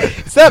and shit.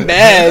 It's not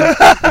bad.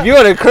 If you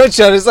want to crunch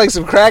on it, it's like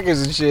some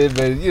crackers and shit.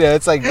 But, you know,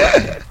 it's like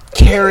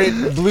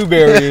carrot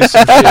blueberry or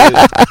some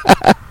shit.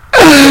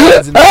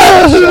 Shout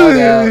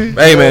out.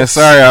 Hey, man,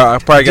 sorry. I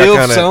probably got Dilfs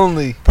kind of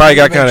only. probably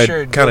got Make kind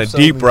sure, of Dilfs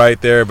deep only.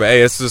 right there. But,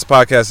 hey, that's what this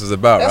podcast is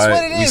about, That's right?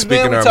 what it We is, speaking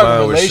man. We our talking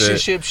mind with shit.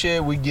 relationship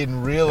shit. We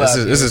getting real This out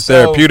is here. this is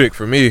So- therapeutic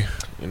for me,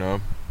 you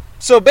know.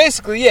 So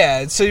basically,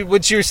 yeah. So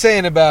what you're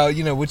saying about,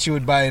 you know, what you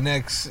would buy an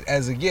ex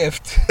as a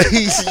gift.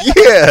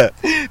 Yeah.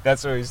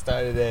 That's where we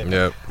started at.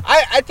 Yep.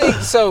 I think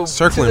so.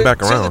 Circling to the, back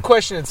to the around.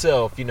 question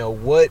itself, you know,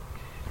 what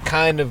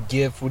kind of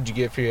gift would you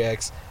get for your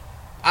ex?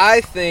 I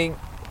think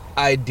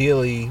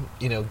ideally,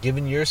 you know,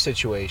 given your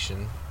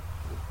situation,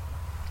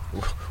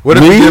 What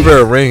if Me? you give her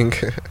a ring?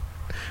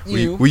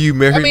 you. Will you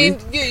marry I mean,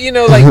 me? you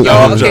know, like No,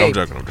 y'all. I'm Okay,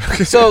 joking. I'm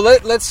joking. so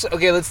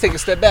let's take a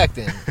step back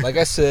then. Like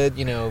I said,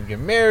 you know, you're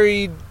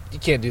married, you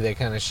can't do that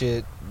kind of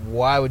shit.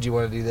 Why would you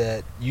want to do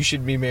that? You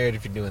should be married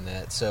if you're doing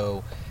that.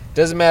 So it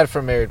doesn't matter for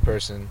a married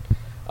person.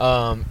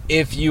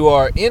 If you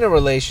are in a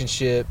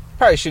relationship,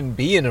 probably shouldn't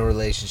be in a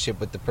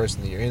relationship with the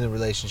person that you're in a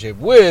relationship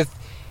with.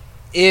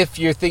 If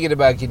you're thinking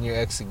about getting your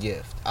ex a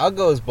gift, I'll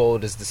go as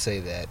bold as to say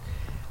that.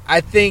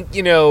 I think,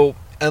 you know,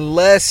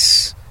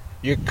 unless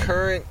your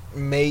current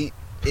mate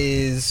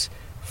is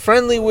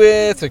friendly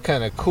with or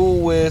kind of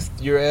cool with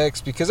your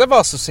ex, because I've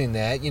also seen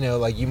that, you know,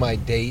 like you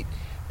might date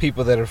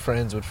people that are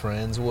friends with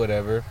friends,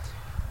 whatever.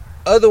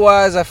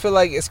 Otherwise, I feel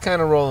like it's kind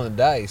of rolling the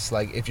dice.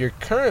 Like, if your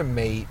current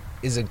mate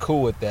isn't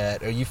cool with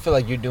that, or you feel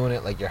like you're doing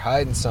it like you're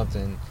hiding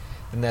something,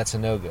 then that's a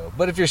no-go.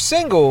 But if you're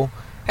single,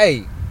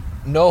 hey,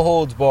 no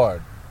holds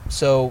barred.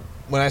 So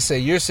when I say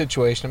your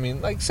situation, I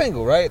mean like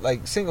single, right?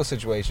 Like single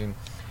situation.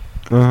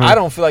 I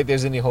don't feel like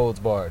there's any holds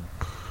barred.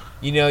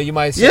 You know, you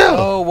might say, Yeah.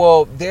 oh,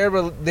 well,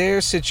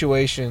 their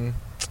situation,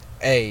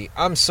 hey,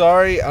 I'm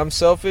sorry, I'm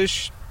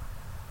selfish.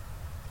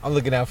 I'm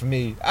looking out for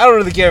me. I don't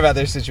really care about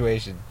their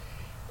situation.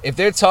 If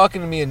they're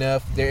talking to me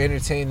enough, they're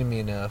entertaining me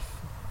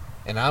enough,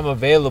 and I'm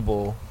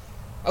available,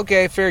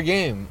 okay, fair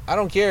game. I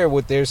don't care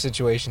what their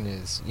situation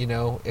is, you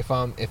know, if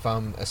I'm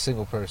a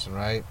single person,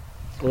 right?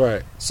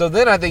 Right. So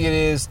then I think it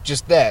is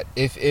just that.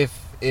 If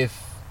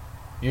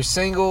you're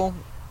single,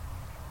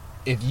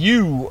 if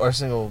you are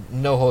single,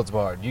 no holds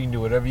barred. You can do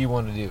whatever you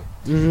want to do.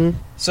 Mm-hmm.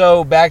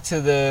 So back to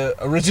the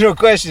original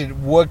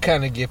question, what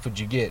kind of gift would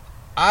you get?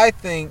 I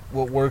think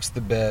what works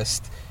the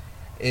best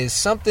is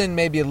something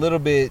maybe a little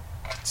bit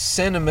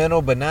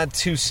sentimental, but not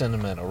too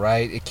sentimental,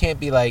 right? It can't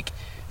be like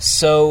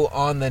so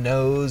on the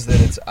nose that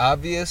it's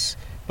obvious,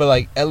 but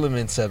like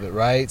elements of it,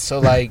 right? So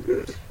like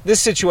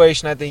this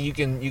situation, I think you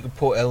can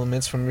pull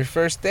elements from your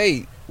first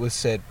date with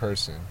said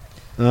person.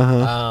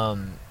 Uh-huh.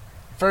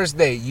 First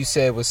date you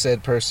said with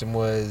said person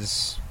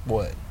was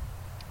what?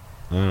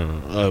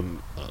 Maybe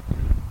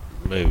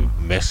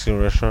Mexican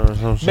restaurant or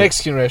something.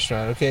 Mexican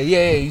restaurant. Okay,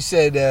 yeah. You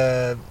said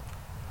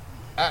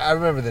I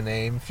remember the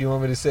name. If you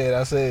want me to say it,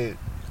 I'll say it.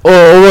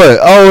 Oh, what?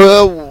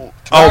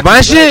 Oh, my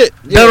Rockies, shit?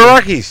 right? Yeah. The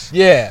Rockies.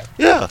 Yeah.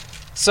 Yeah.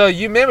 So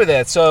you remember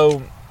that.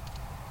 So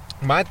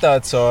my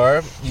thoughts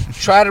are, you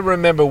try to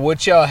remember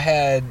what y'all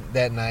had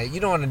that night. You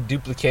don't want to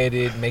duplicate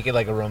it, make it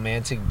like a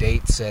romantic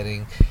date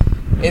setting.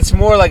 It's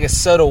more like a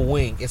subtle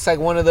wink. It's like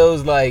one of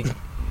those, like,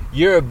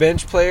 you're a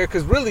bench player,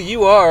 because really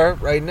you are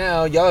right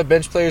now. Y'all are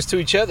bench players to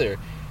each other.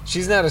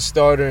 She's not a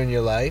starter in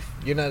your life.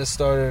 You're not a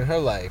starter in her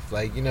life.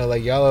 Like, you know,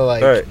 like y'all are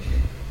like, Right.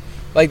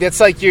 like that's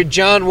like your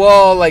John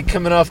Wall, like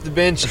coming off the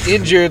bench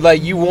injured.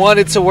 Like you want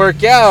it to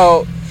work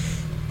out,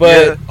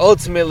 but Yeah.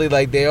 ultimately,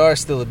 like they are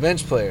still a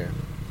bench player.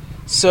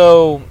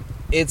 So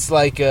it's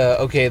like,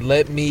 okay,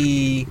 let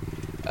me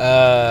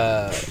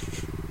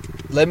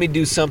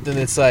do something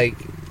that's like,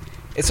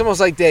 it's almost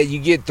like that. You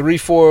get 3,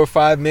 4, or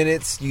 5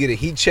 minutes. You get a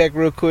heat check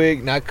real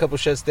quick, knock a couple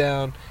shots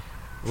down,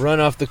 run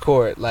off the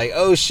court. Like,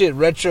 oh shit,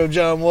 retro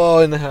John Wall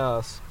in the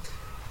house.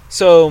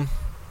 So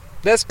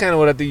that's kind of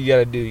what I think you got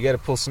to do. You got to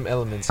pull some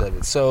elements of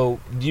it. So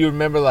do you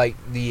remember like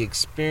the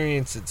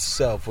experience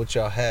itself? What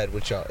y'all had?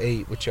 What y'all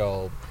ate? What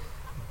y'all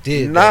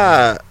did?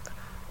 Nah.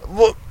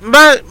 Well,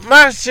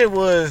 my shit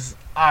was,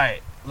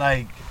 alright,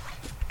 like,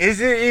 is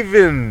it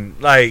even,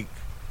 like,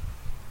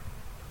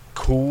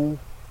 cool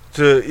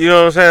to, you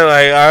know what I'm saying?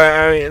 Like,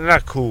 I mean,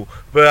 not cool,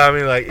 but I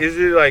mean, like, is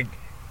it, like,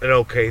 an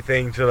okay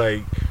thing to,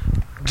 like,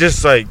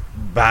 just, like,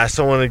 buy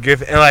someone a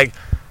gift? And, like,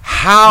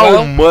 how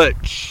Well,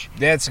 much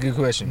That's a good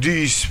question. do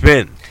you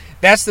spend?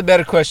 That's the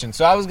better question.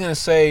 So I was gonna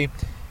say,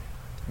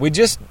 we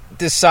just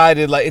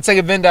decided like it's like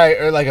a Venn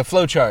diagram or like a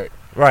flow chart.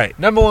 Right.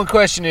 Number one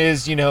question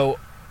is,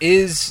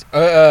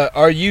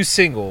 are you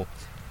single?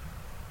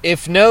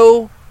 If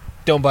no,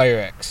 don't buy your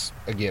ex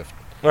a gift.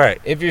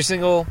 Right. If you're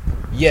single,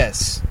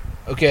 yes.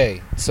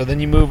 Okay, so then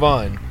you move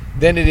on.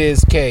 Then it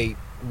is, okay,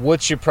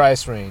 what's your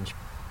price range?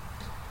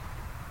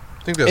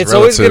 I think that's It's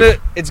relative.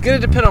 always gonna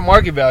depend on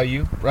market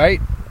value, right?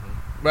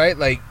 Right?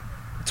 Like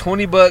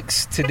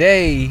 $20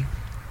 today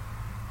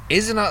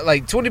isn't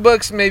like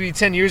 $20 maybe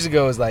 10 years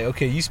ago is like,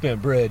 okay, you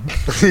spent bread.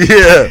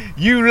 Yeah.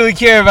 You really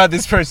care about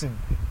this person.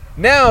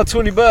 Now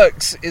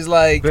 $20 is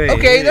like, Hey,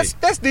 okay, hey.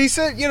 that's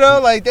decent,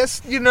 like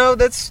that's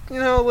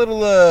a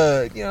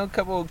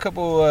little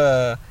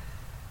couple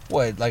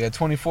what, like a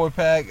 24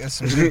 pack of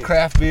some good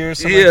craft beer or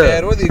something Yeah. like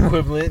that, or the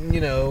equivalent,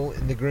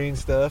 in the green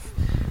stuff.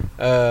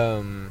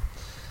 A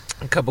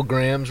couple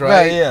grams,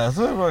 right? Yeah.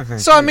 So,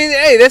 So I mean,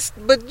 hey,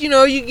 but you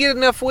get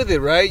enough with it,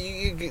 right?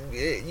 You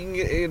can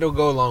get, it'll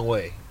go a long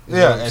way. is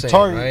Yeah, what I'm at saying,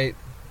 Target. right?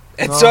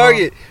 At Uh-huh.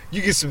 Target,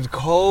 you get some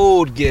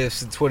cold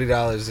gifts at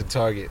 $20 at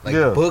Target, like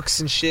Yeah.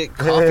 books and shit,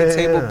 coffee Yeah.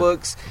 table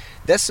books.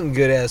 That's some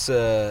good ass,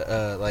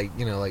 like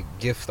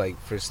gift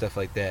like for stuff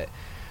like that.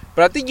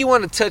 But I think you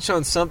want to touch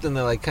on something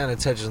that like kind of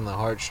touches on the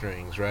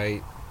heartstrings,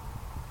 right?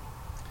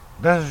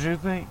 that's what you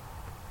think?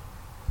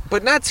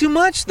 But not too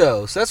much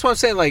though. So that's what I'm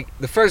saying. Like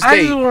the first I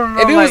date, just wanna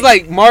know, if it was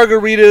like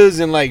margaritas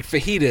and like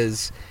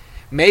fajitas,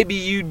 maybe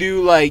you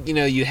do like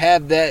you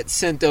have that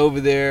sent over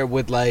there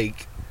with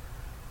like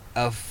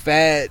a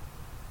fat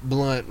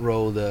blunt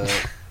rolled up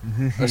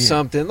or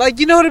something. Like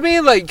you know what I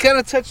mean? Like kind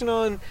of touching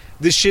on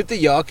the shit that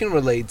y'all can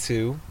relate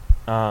to,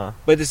 but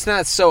it's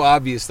not so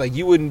obvious. Like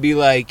you wouldn't be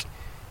like,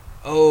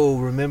 oh,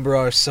 remember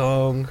our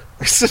song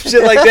or some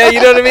shit like that.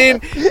 You know what I mean?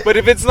 But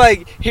if it's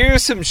like, here are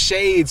some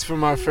shades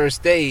from our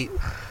first date,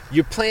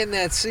 you're planting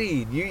that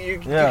seed. You're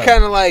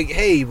kind of like,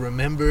 hey,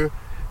 remember?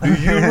 Do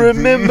you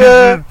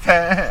remember?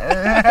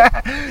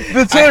 I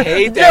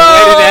hate that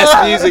wedding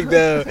ass music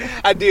though.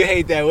 I do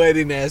hate that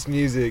wedding ass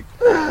music.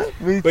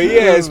 Me But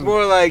yeah, it's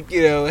more like,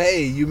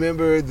 hey, you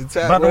remember the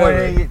time? By the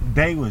whatever. way,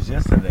 day was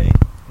yesterday.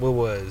 What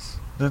was?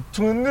 The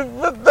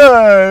 25th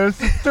of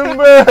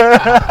September.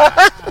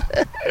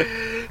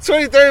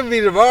 23rd will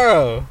be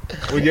tomorrow.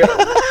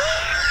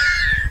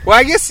 Well,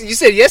 I guess you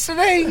said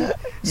yesterday?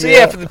 So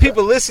yeah, for the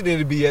people listening,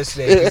 it'd be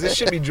yesterday, because this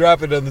should be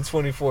dropping on the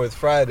 24th,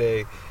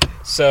 Friday.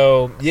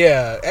 So,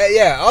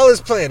 yeah, all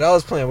is planned,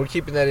 We're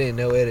keeping that in,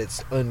 no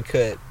edits,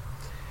 uncut.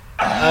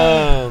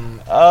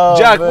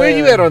 Jock, where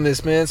you at on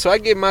this, man? So I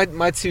give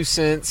my 2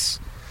 cents.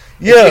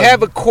 Yeah. If you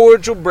have a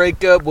cordial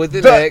breakup with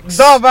an ex,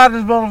 Don't buy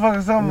this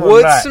motherfucker something.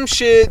 what's some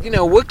shit,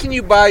 what can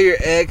you buy your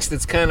ex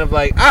that's kind of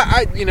like,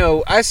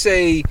 I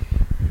say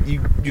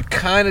you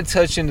kind of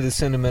touch into the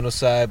sentimental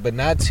side, but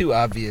not too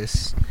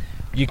obvious.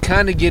 You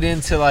kind of get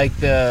into like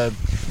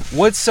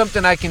what's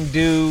something I can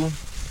do.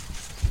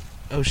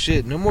 Oh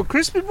shit, no more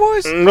Crispy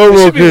Boys? No There more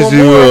should be one Crispy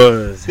more.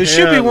 Boys. There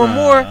should be Hell one nah.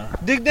 more.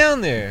 Dig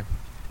down there.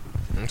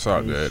 It's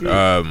all good.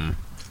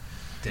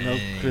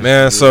 Dang.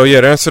 Man, so yeah,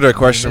 to answer that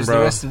question, There's the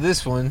bro. rest of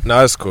this one.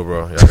 No, it's cool,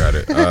 bro. Y'all got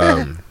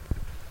it.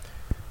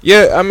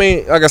 Yeah, I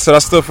mean, like I said, I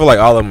still feel like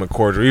all of them are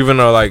cordial. Even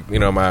though, like,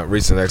 my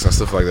recent ex, I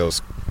still feel like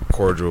those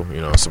cordial.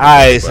 Some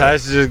Alright, but- so I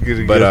should just get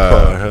a But gift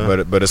card,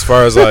 huh? but as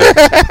far as like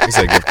he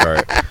said gift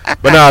card,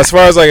 but no, as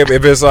far as like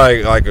if it's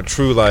like a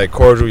true like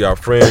cordial, y'all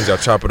friends, y'all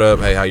chop it up.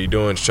 Hey, how you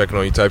doing? Just checking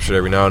on you, type shit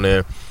every now and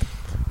then.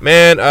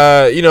 Man,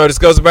 this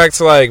goes back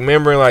to like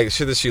remembering like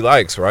shit that she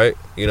likes, right?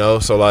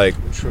 So like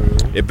True.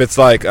 if it's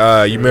like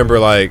you remember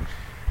like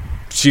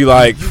she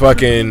like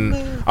fucking.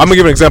 I'm gonna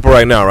give an example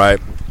right now, right?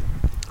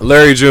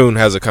 Larry June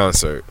has a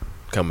concert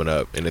coming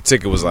up, and the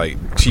ticket was like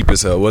cheap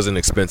as hell. It wasn't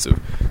expensive.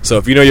 So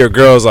if your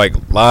girl's like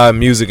live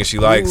music and she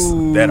likes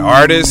that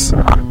artist,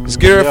 just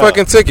get her a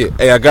fucking ticket.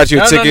 Hey, I got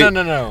you a ticket.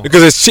 No.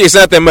 Because it's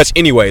not that much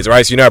anyways,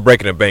 right? So you're not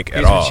breaking the bank at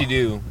Here's all. what you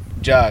do.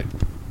 Jock,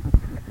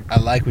 I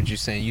like what you're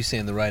saying. You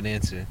saying the right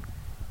answer.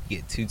 You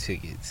get 2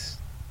 tickets.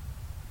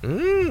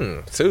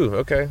 2.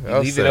 Okay. You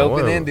leave it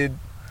open-ended,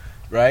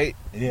 right?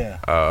 Yeah.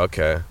 Oh,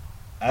 okay.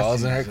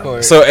 Balls in her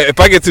court. So if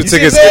I get 2 You see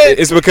tickets, what I'm saying?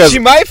 it's because she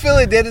might feel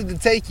indebted to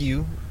take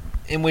you.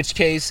 In which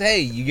case, hey,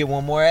 you get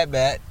one more at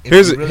bat. If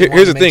Here's you the- really here's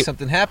want the to thing. make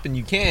something happen,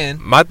 you can.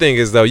 my thing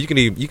is though, you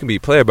can be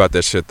player about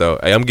that shit though.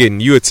 Hey, I'm getting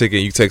you a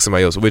ticket. You take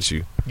somebody else with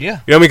you. Yeah. You know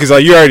what I mean? Because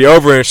like you're already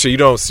over and shit. You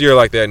don't see her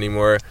like that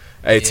anymore.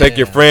 Hey, take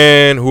your Yeah.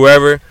 friend,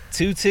 whoever.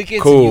 2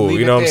 tickets. Cool. And you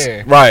leave know it what I'm there.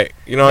 saying? Right.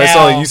 It's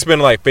Now- only you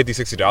spend like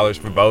 $50-$60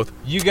 for both.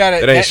 You got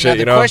That to. ain't shit,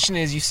 The know? question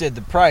is, you said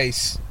the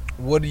price.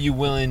 What are you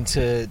willing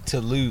to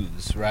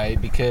lose,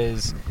 right?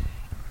 Because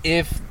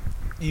if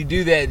you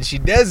do that and she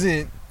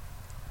doesn't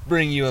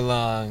bring you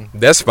along,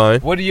 That's fine.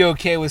 what are you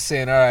okay with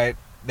saying? All right,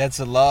 that's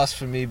a loss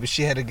for me, but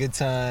she had a good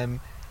time.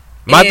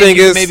 My And thing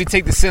you can is- maybe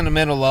take the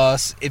sentimental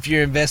loss if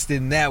you're invested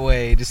in that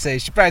way to say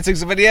she probably took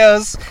somebody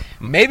else.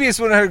 Maybe it's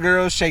one of her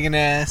girls shaking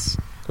ass.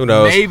 Who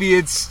knows? Maybe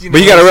it's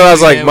But you gotta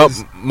realize, like, somebody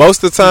that was,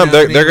 most of the time, you know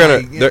what I they're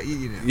mean? gonna, Like,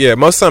 they're- yeah,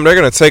 most of the time they're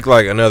gonna take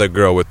like another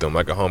girl with them,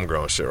 like a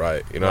homegrown shit,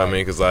 right? You know what I Right.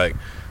 mean? Because like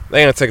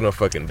they ain't take no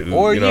fucking dude.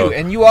 Or you know?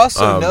 and you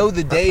also Um, know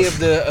the day of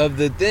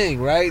the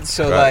thing, right?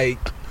 So Right.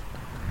 like,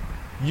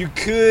 you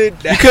could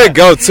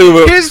go too.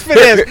 But Here's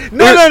finesse.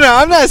 No.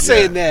 I'm not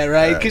saying that,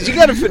 right? Because you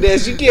got to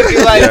finesse. You can't be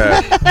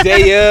like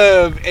day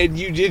of and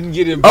you didn't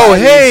get invited. Oh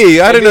hey,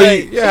 I didn't know.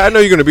 Like, I know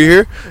you're gonna be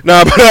here.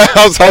 Nah, but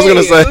I was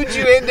gonna say. who'd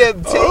you end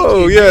up taking?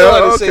 Oh You yeah,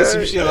 wanna okay. say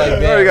some shit like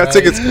that. I already got right?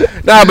 tickets.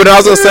 Nah, but I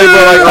was gonna say,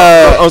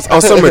 bro, like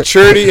on some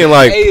maturity and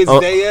like. Hey, it's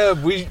on- day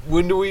of.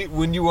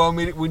 When you want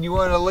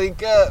to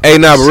link up? Hey,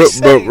 nah,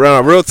 Just but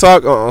say. real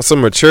talk on some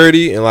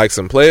maturity and like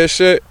some player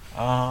shit.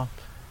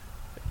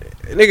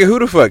 Nigga, who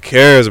the fuck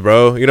cares,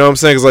 bro? You know what I'm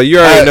saying? Cause like you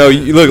already know.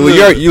 You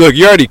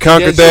already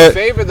conquered Does you a that.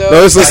 favor though.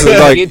 No, listen, Like,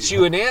 like- get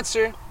you an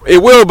answer. It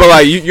will, but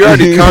like you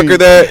already conquered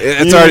that.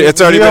 It's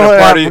already you been know a what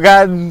part I've of you.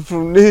 forgotten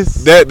from this.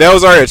 That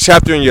was already a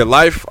chapter in your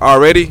life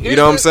already. You Here's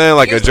know what I'm the- saying?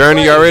 Like a here's the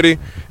journey thing. already.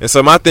 And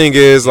so my thing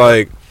is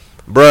like,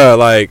 bruh,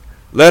 like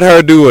let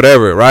her do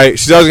whatever, right?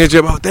 She's always gonna get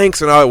you, oh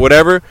thanks and all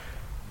whatever.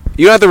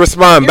 You don't have to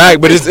respond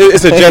back, but it's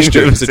a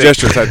gesture. It's a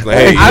gesture type of like,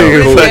 hey,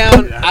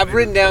 I've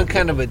written down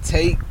kind of a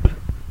take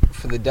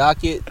for the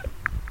docket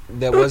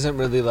that wasn't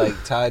really like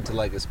tied to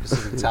like a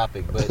specific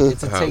topic, but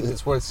it's a take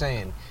that's worth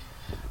saying.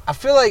 I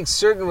feel like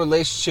certain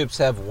relationships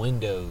have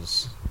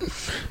windows,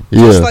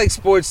 just like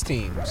sports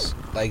teams.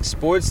 Like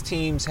sports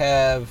teams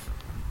have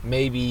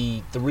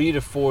maybe 3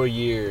 to 4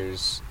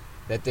 years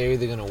that they're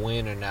either gonna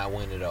win or not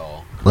win at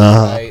all.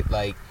 Right?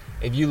 Like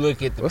if you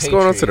look at the what's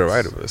Patriots, going on to the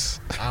right of us?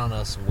 I don't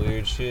know, some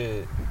weird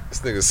shit. This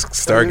nigga's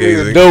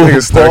stargazing. No,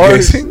 Nigga's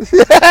stargazing.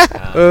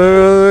 I don't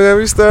know.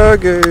 Every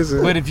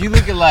stargazing. But if you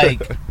look at like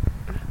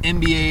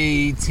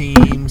NBA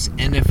teams,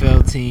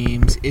 NFL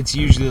teams, it's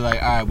usually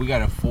like, all right, we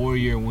got a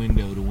 4-year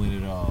window to win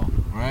it all,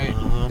 right?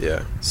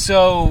 Yeah.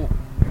 So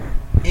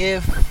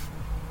if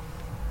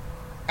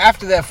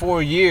after that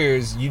 4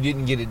 years you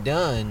didn't get it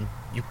done,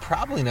 you're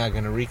probably not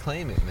going to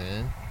reclaim it,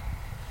 man.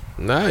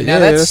 Nah, Now yeah,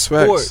 that's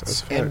sports.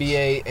 sports,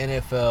 NBA,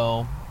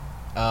 NFL.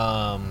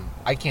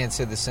 I can't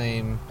say the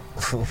same.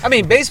 I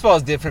mean, baseball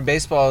is different.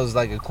 Baseball is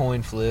like a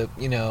coin flip.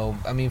 You know,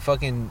 I mean,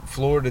 fucking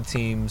Florida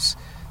teams,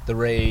 the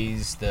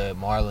Rays, the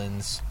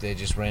Marlins, they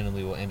just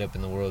randomly will end up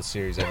in the World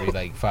Series every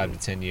like 5 to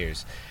 10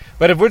 years.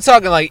 But if we're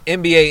talking like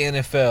NBA,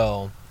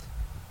 NFL,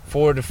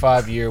 4 to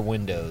 5 year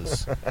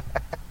windows.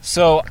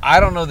 So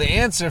I don't know the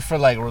answer for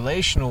like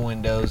relational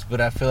windows,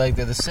 but I feel like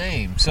they're the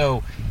same.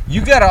 So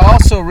you got to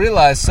also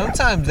realize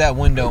sometimes that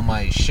window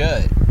might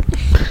shut.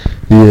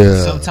 Yeah.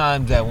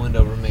 Sometimes that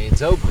window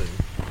remains open.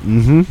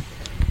 Mm-hmm.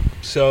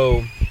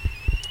 So,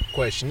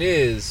 question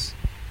is,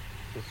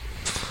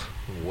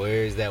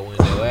 where is that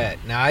window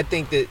at? Now, I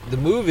think that the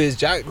move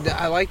is, I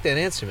like that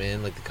answer,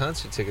 man. Like the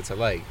concert tickets, I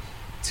like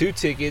 2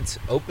 tickets,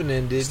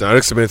 open-ended. It's not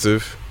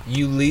expensive.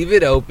 You leave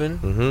it open,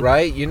 Mhm.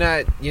 right?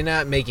 You're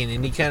not making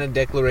any kind of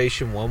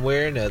declaration one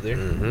way or another.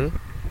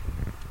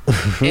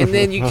 Mm-hmm. And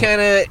then you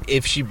kind of,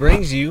 if she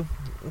brings you,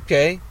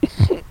 okay.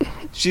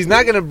 She's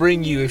not going to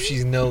bring you if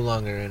she's no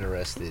longer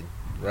interested,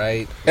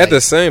 right? At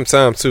the same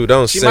time, too,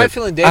 don't She simp. might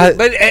feel indebted,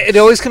 but it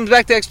always comes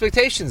back to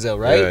expectations, though,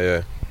 right?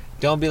 Yeah.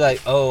 Don't be like,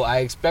 oh, I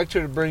expect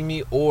her to bring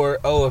me, or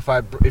oh,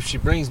 if she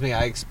brings me,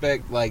 I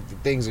expect like that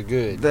things are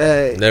good.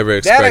 Never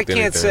expect That I anything.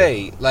 can't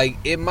say. Like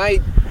it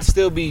might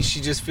still be.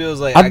 She just feels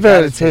like I I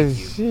better gotta tell take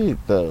you you. shit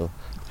though.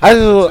 I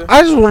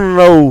just want to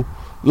know,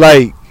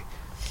 like,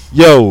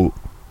 yo,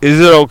 is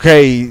it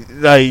okay?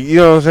 Like, you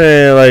know what I'm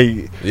saying?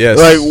 Like, Yes.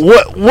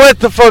 like what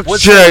the fuck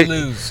What's should to I,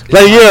 lose?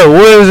 like, yeah,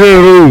 what is it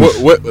lose?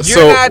 What, You're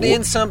so, not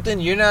in something.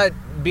 You're not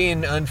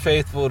being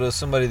unfaithful to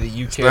somebody that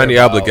you care not any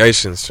about.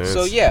 obligations, Chance.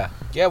 So yeah,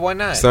 why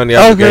not? It's not any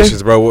Okay.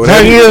 obligations, bro. What-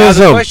 Tell you Now, the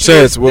something. question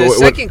Chance, is- what- the what-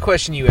 second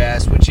question you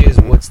asked, which is,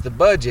 what's the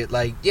budget?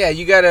 Like, yeah,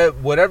 you gotta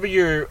whatever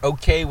you're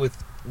okay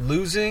with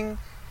losing,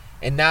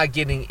 and not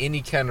getting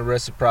any kind of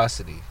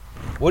reciprocity.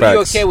 What are you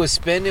Facts. okay with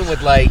spending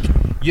with? Like,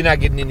 you're not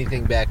getting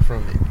anything back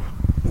from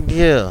it.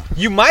 Yeah.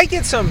 You might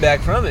get something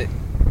back from it,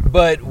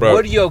 but Bro.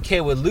 what are you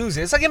okay with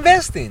losing? It's like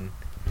investing.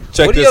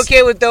 Check What are this. you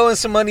okay with throwing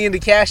some money into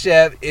Cash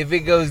App if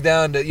it goes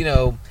down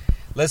to,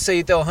 let's say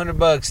you throw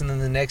 $100 and then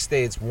the next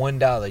day it's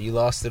 $1. You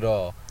lost it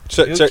all.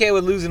 Check, You're check, okay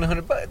with losing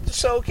 $100?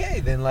 So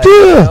okay, then like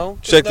Yeah.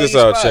 just Check know this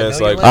your out, spot, Chance,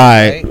 know your like-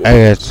 lane, All right,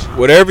 I got you.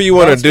 whatever you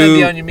want Don't to spend do.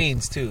 beyond your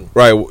means too.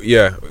 Right,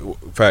 yeah,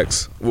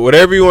 facts.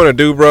 Whatever you want to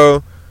do,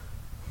 bro,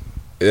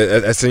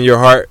 that's in your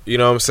heart. You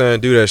know what I'm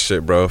saying? Do that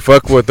shit, bro.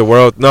 Fuck what the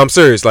world. No, I'm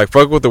serious. Like,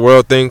 fuck what the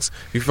world thinks.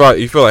 You feel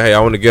like, hey, I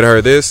want to get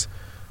her this.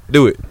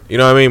 Do it. You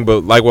know what I mean?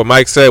 But like what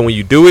Mike said, when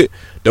you do it,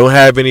 don't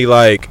have any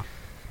like,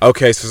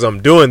 okay, since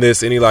I'm doing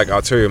this, any like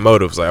ulterior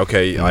motives. Like,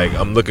 okay, like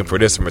I'm looking for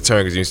this in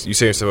return because you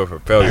set yourself up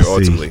for failure I see.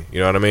 ultimately.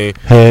 You know what I mean?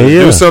 Hell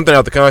yeah. Do something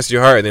out the kindness of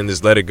your heart and then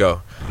just let it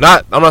go.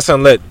 I'm not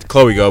saying let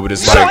Chloe go, but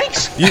it's like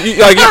you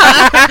know what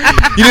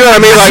I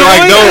mean?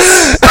 Like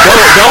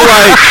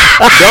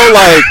don't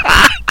like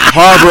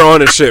harbor on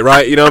the shit,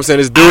 right? You know what I'm saying?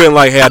 Just do it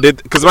like, hey, I did,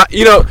 because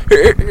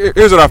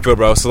here's what I feel,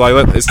 bro. So like,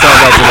 it's time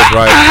back to this,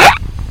 right?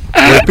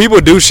 When people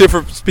do shit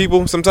for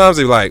people, sometimes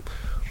they like,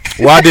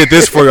 well, I did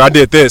this for you, I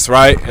did this,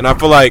 right? And I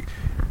feel like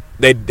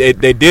they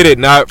did it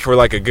not for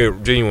like a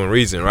good genuine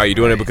reason, right? You're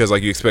doing it because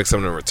like you expect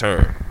something in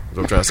return. That's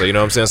what I'm trying to say. You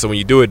know what I'm saying? So when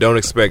you do it, don't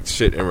expect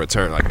shit in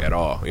return, like, at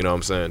all. You know what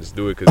I'm saying? Just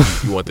do it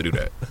because you want to do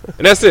that.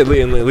 And that's it.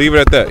 Leave it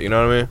at that. You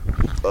know what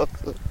I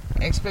mean?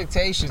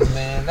 Expectations,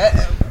 man.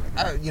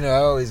 I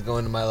always go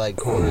into my, like,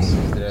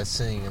 choruses that I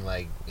sing in,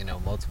 like,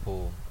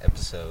 multiple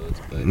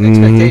episodes. But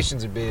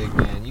expectations are big,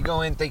 man. You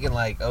go in thinking,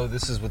 like, oh,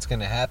 this is what's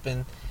going to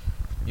happen.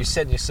 You're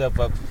setting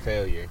yourself up for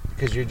failure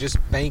because you're just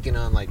banking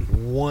on, like,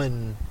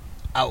 one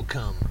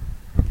outcome.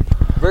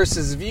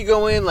 Versus if you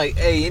go in like,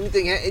 hey,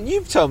 anything, and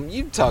you've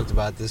talked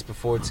about this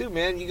before too,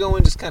 man. You go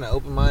in just kind of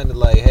open-minded,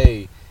 like,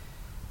 hey,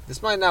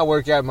 this might not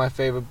work out in my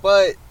favor,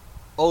 but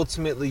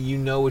ultimately you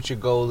know what your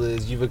goal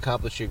is. You've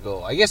accomplished your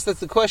goal. I guess that's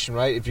the question,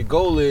 right? If your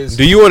goal is,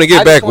 do you want to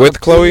get back with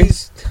Chloe?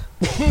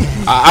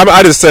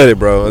 I just said it,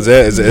 bro. Is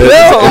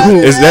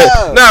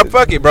that nah?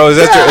 Fuck it, bro. Is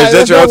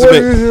that your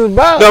ultimate?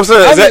 No, I'm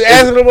saying, I'm just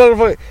asking the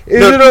motherfucker.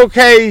 Is it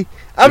okay?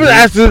 I'm just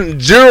asking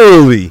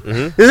generally.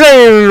 This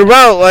ain't even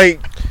about like.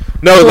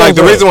 No, like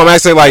the reason why I'm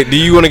asking, like, do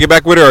you want to get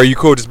back with her, or are you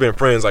cool just being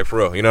friends, like, for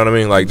real? You know what I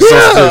mean? Like, just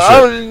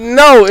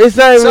no, it's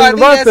not even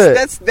about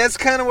that. That's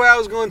kind of where I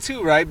was going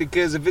too, right?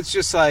 Because if it's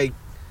just like,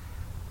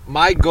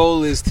 my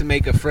goal is to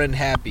make a friend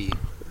happy,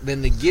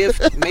 then the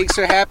gift makes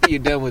her happy,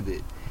 you're done with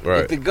it.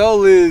 Right. If the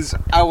goal is,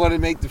 I want to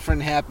make the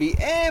friend happy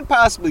and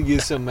possibly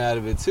get something out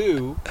of it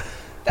too,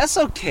 that's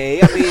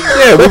okay. I mean,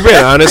 yeah, we're being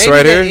honest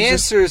right here. The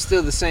answer is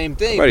still the same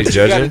thing. Nobody's but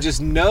you judging. gotta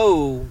just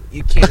know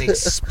you can't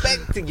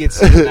expect to get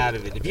something out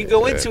of it. If you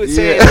go into it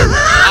saying,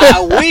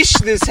 I wish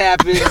this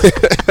happened,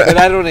 but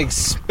I don't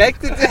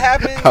expect it to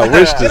happen, I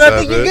wish this then I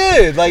think you're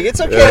good. Like, it's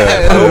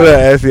okay.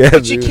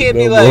 But you can't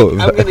be like,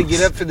 I'm going to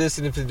get up for this,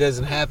 and if it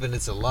doesn't happen,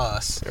 it's a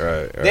loss.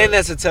 Right. Then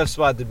that's a tough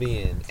spot to be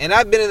in. And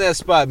I've been in that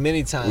spot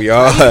many times. We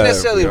all not even have.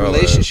 necessarily We all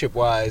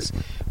relationship-wise,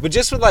 but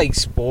just with, like,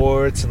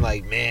 sports and,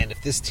 like, man,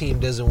 if this team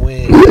doesn't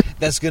win,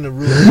 that's going to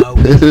ruin my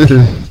week.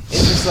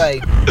 It's just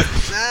like,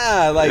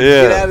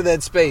 get out of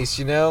that space,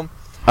 you know?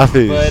 I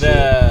think. But,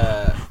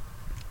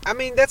 I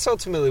mean, that's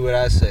ultimately what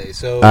I say.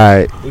 So, all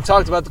right. We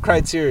talked about the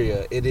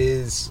criteria. It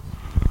is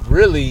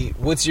really,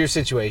 what's your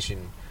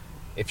situation?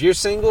 If you're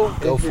single,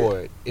 go for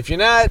it. If you're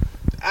not,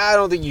 I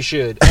don't think you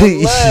should.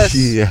 Unless,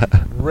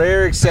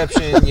 rare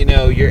exception,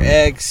 your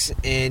ex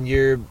and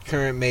your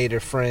current mate are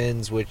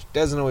friends, which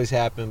doesn't always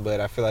happen, but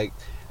I feel like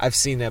I've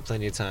seen that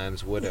plenty of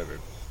times, whatever.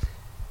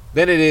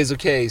 Then it is,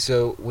 okay,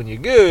 so when you're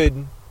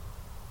good,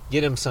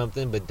 get them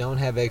something, but don't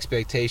have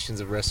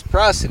expectations of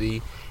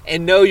reciprocity,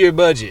 and know your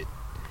budget.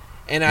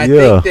 And I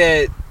think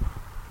that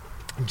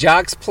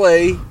Jock's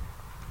play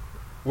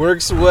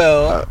works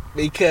well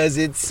because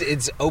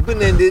it's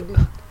open-ended.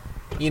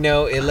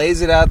 It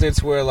lays it out there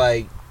to where,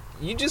 like,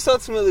 you just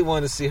ultimately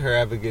want to see her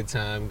have a good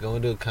time,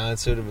 going to a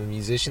concert of a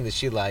musician that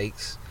she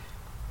likes,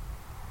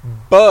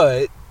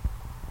 but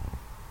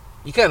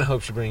you kind of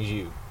hope she brings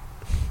you.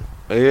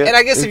 Yeah. And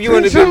I guess if you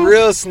want to be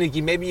real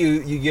sneaky, maybe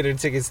you get her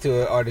tickets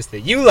to an artist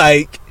that you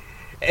like,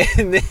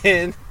 and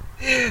then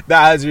the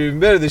odds are even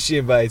better that she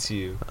invites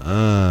you.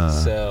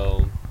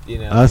 So,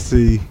 I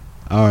see.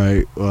 All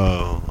right.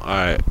 Well, all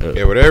right.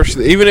 Yeah, whatever.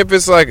 Even if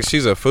it's like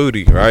she's a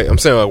foodie, right? I'm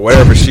saying, like,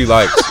 whatever she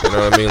likes. You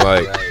know what I mean?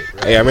 Like, right.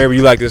 Hey, I remember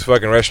you like this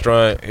fucking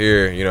restaurant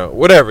here.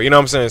 Whatever. You know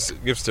what I'm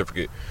saying? Gift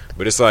certificate.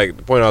 But it's like,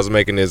 the point I was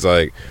making is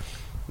like,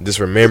 just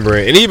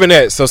remembering. And even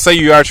that, so say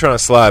you are trying to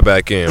slide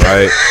back in,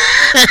 right?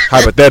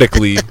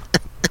 Hypothetically,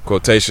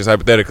 quotations,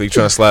 hypothetically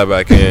trying to slide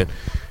back in.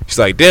 She's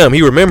like, damn,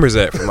 he remembers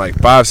that from like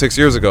 5-6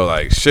 years ago.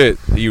 Like, shit,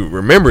 he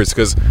remembers.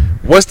 Because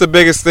what's the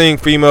biggest thing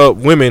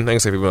women, I can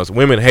say females,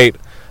 women hate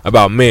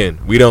about men?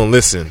 We don't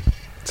listen.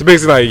 It's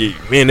basically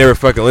like, men never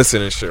fucking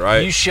listen and shit,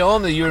 right? You show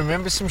them that you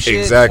remember some shit?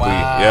 Exactly.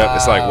 Wow. Yeah,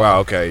 it's like, wow,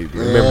 okay, he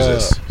remembers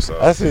this. So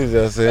I see what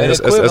you're saying. That's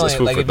food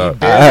for like if thought. you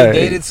barely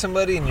dated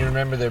somebody and you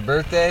remember their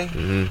birthday,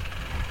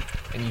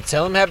 mm-hmm. and you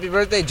tell them happy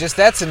birthday, just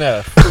that's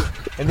enough.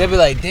 And they'll be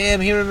like, damn,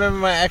 he remembered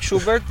my actual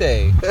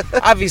birthday.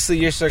 Obviously,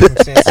 your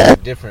circumstances are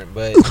different,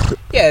 but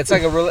yeah, it's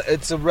like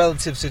it's a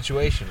relative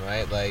situation,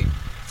 right? Like,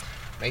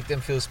 make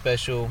them feel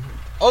special.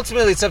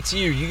 Ultimately, it's up to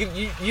you.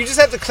 You just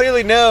have to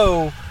clearly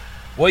know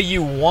what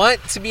you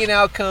want to be an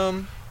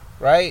outcome,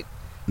 right?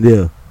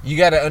 Yeah. You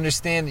got to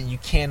understand that you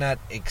cannot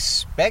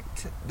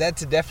expect that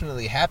to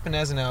definitely happen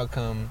as an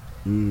outcome.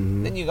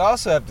 Mm-hmm. Then you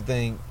also have to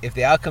think, if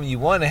the outcome you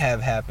want to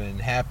have happen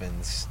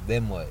happens,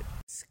 then what?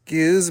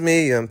 Excuse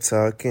me, I'm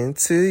talking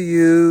to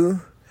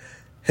you.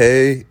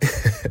 Hey.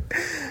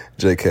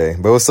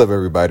 JK. But what's up,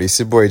 everybody? It's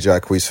your boy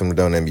Jacquees from the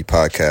Don't End Me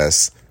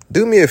podcast.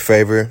 Do me a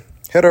favor.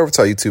 Head over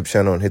to our YouTube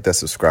channel and hit that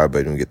subscribe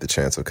button when you get the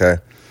chance, okay?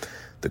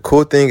 The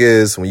cool thing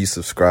is, when you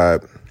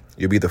subscribe,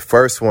 you'll be the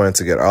first one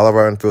to get all of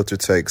our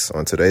unfiltered takes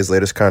on today's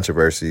latest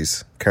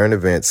controversies, current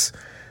events,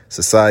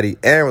 society,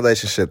 and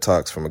relationship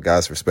talks from a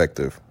guy's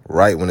perspective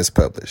right when it's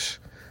published.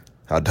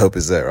 How dope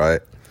is that, right?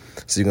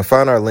 So you can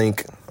find our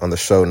link on the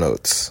show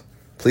notes.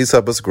 Please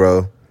help us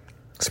grow.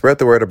 Spread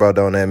the word about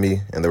Don't End Me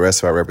and the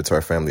rest of our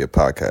repertoire family of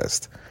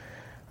podcasts.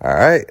 All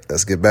right,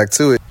 let's get back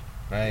to it.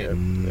 Right.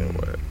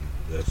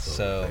 That's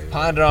So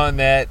ponder on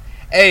that.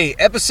 Hey,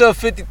 episode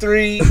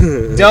 53.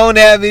 Don't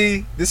at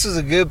me. This was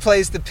a good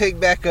place to pick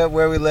back up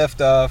where we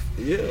left off.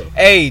 Yeah.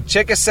 Hey,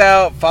 check us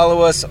out.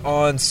 Follow us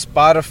on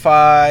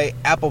Spotify,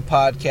 Apple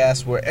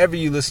Podcasts, wherever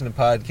you listen to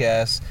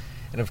podcasts.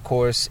 And, of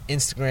course,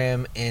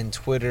 Instagram and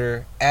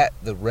Twitter at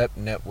The Rep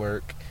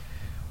Network.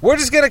 We're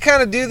just going to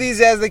kind of do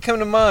these as they come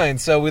to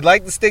mind. So we'd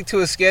like to stick to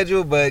a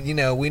schedule, but, you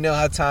know, we know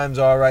how times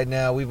are right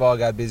now. We've all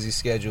got busy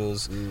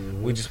schedules.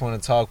 Mm-hmm. We just want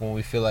to talk when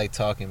we feel like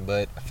talking.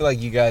 But I feel like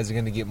you guys are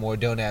going to get more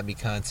Don't At Me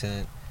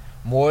content.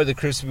 More of the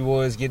Crispy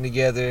Boys getting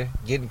together,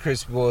 getting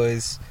Crispy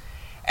Boys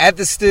at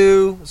the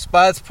Stew,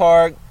 Spots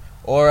Park,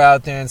 or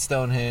out there in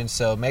Stonehenge.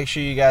 So make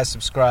sure you guys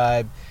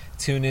subscribe.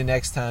 Tune in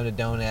next time to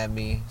Don't At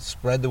Me.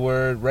 Spread the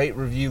word. Rate,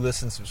 review,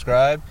 listen,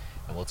 subscribe.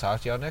 And we'll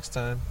talk to y'all next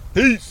time.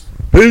 Peace.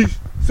 Peace.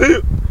 See ya.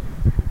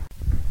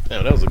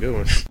 Damn, that was a good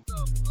one.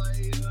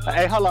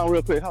 Hey, hold on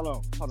real quick.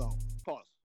 Hold on.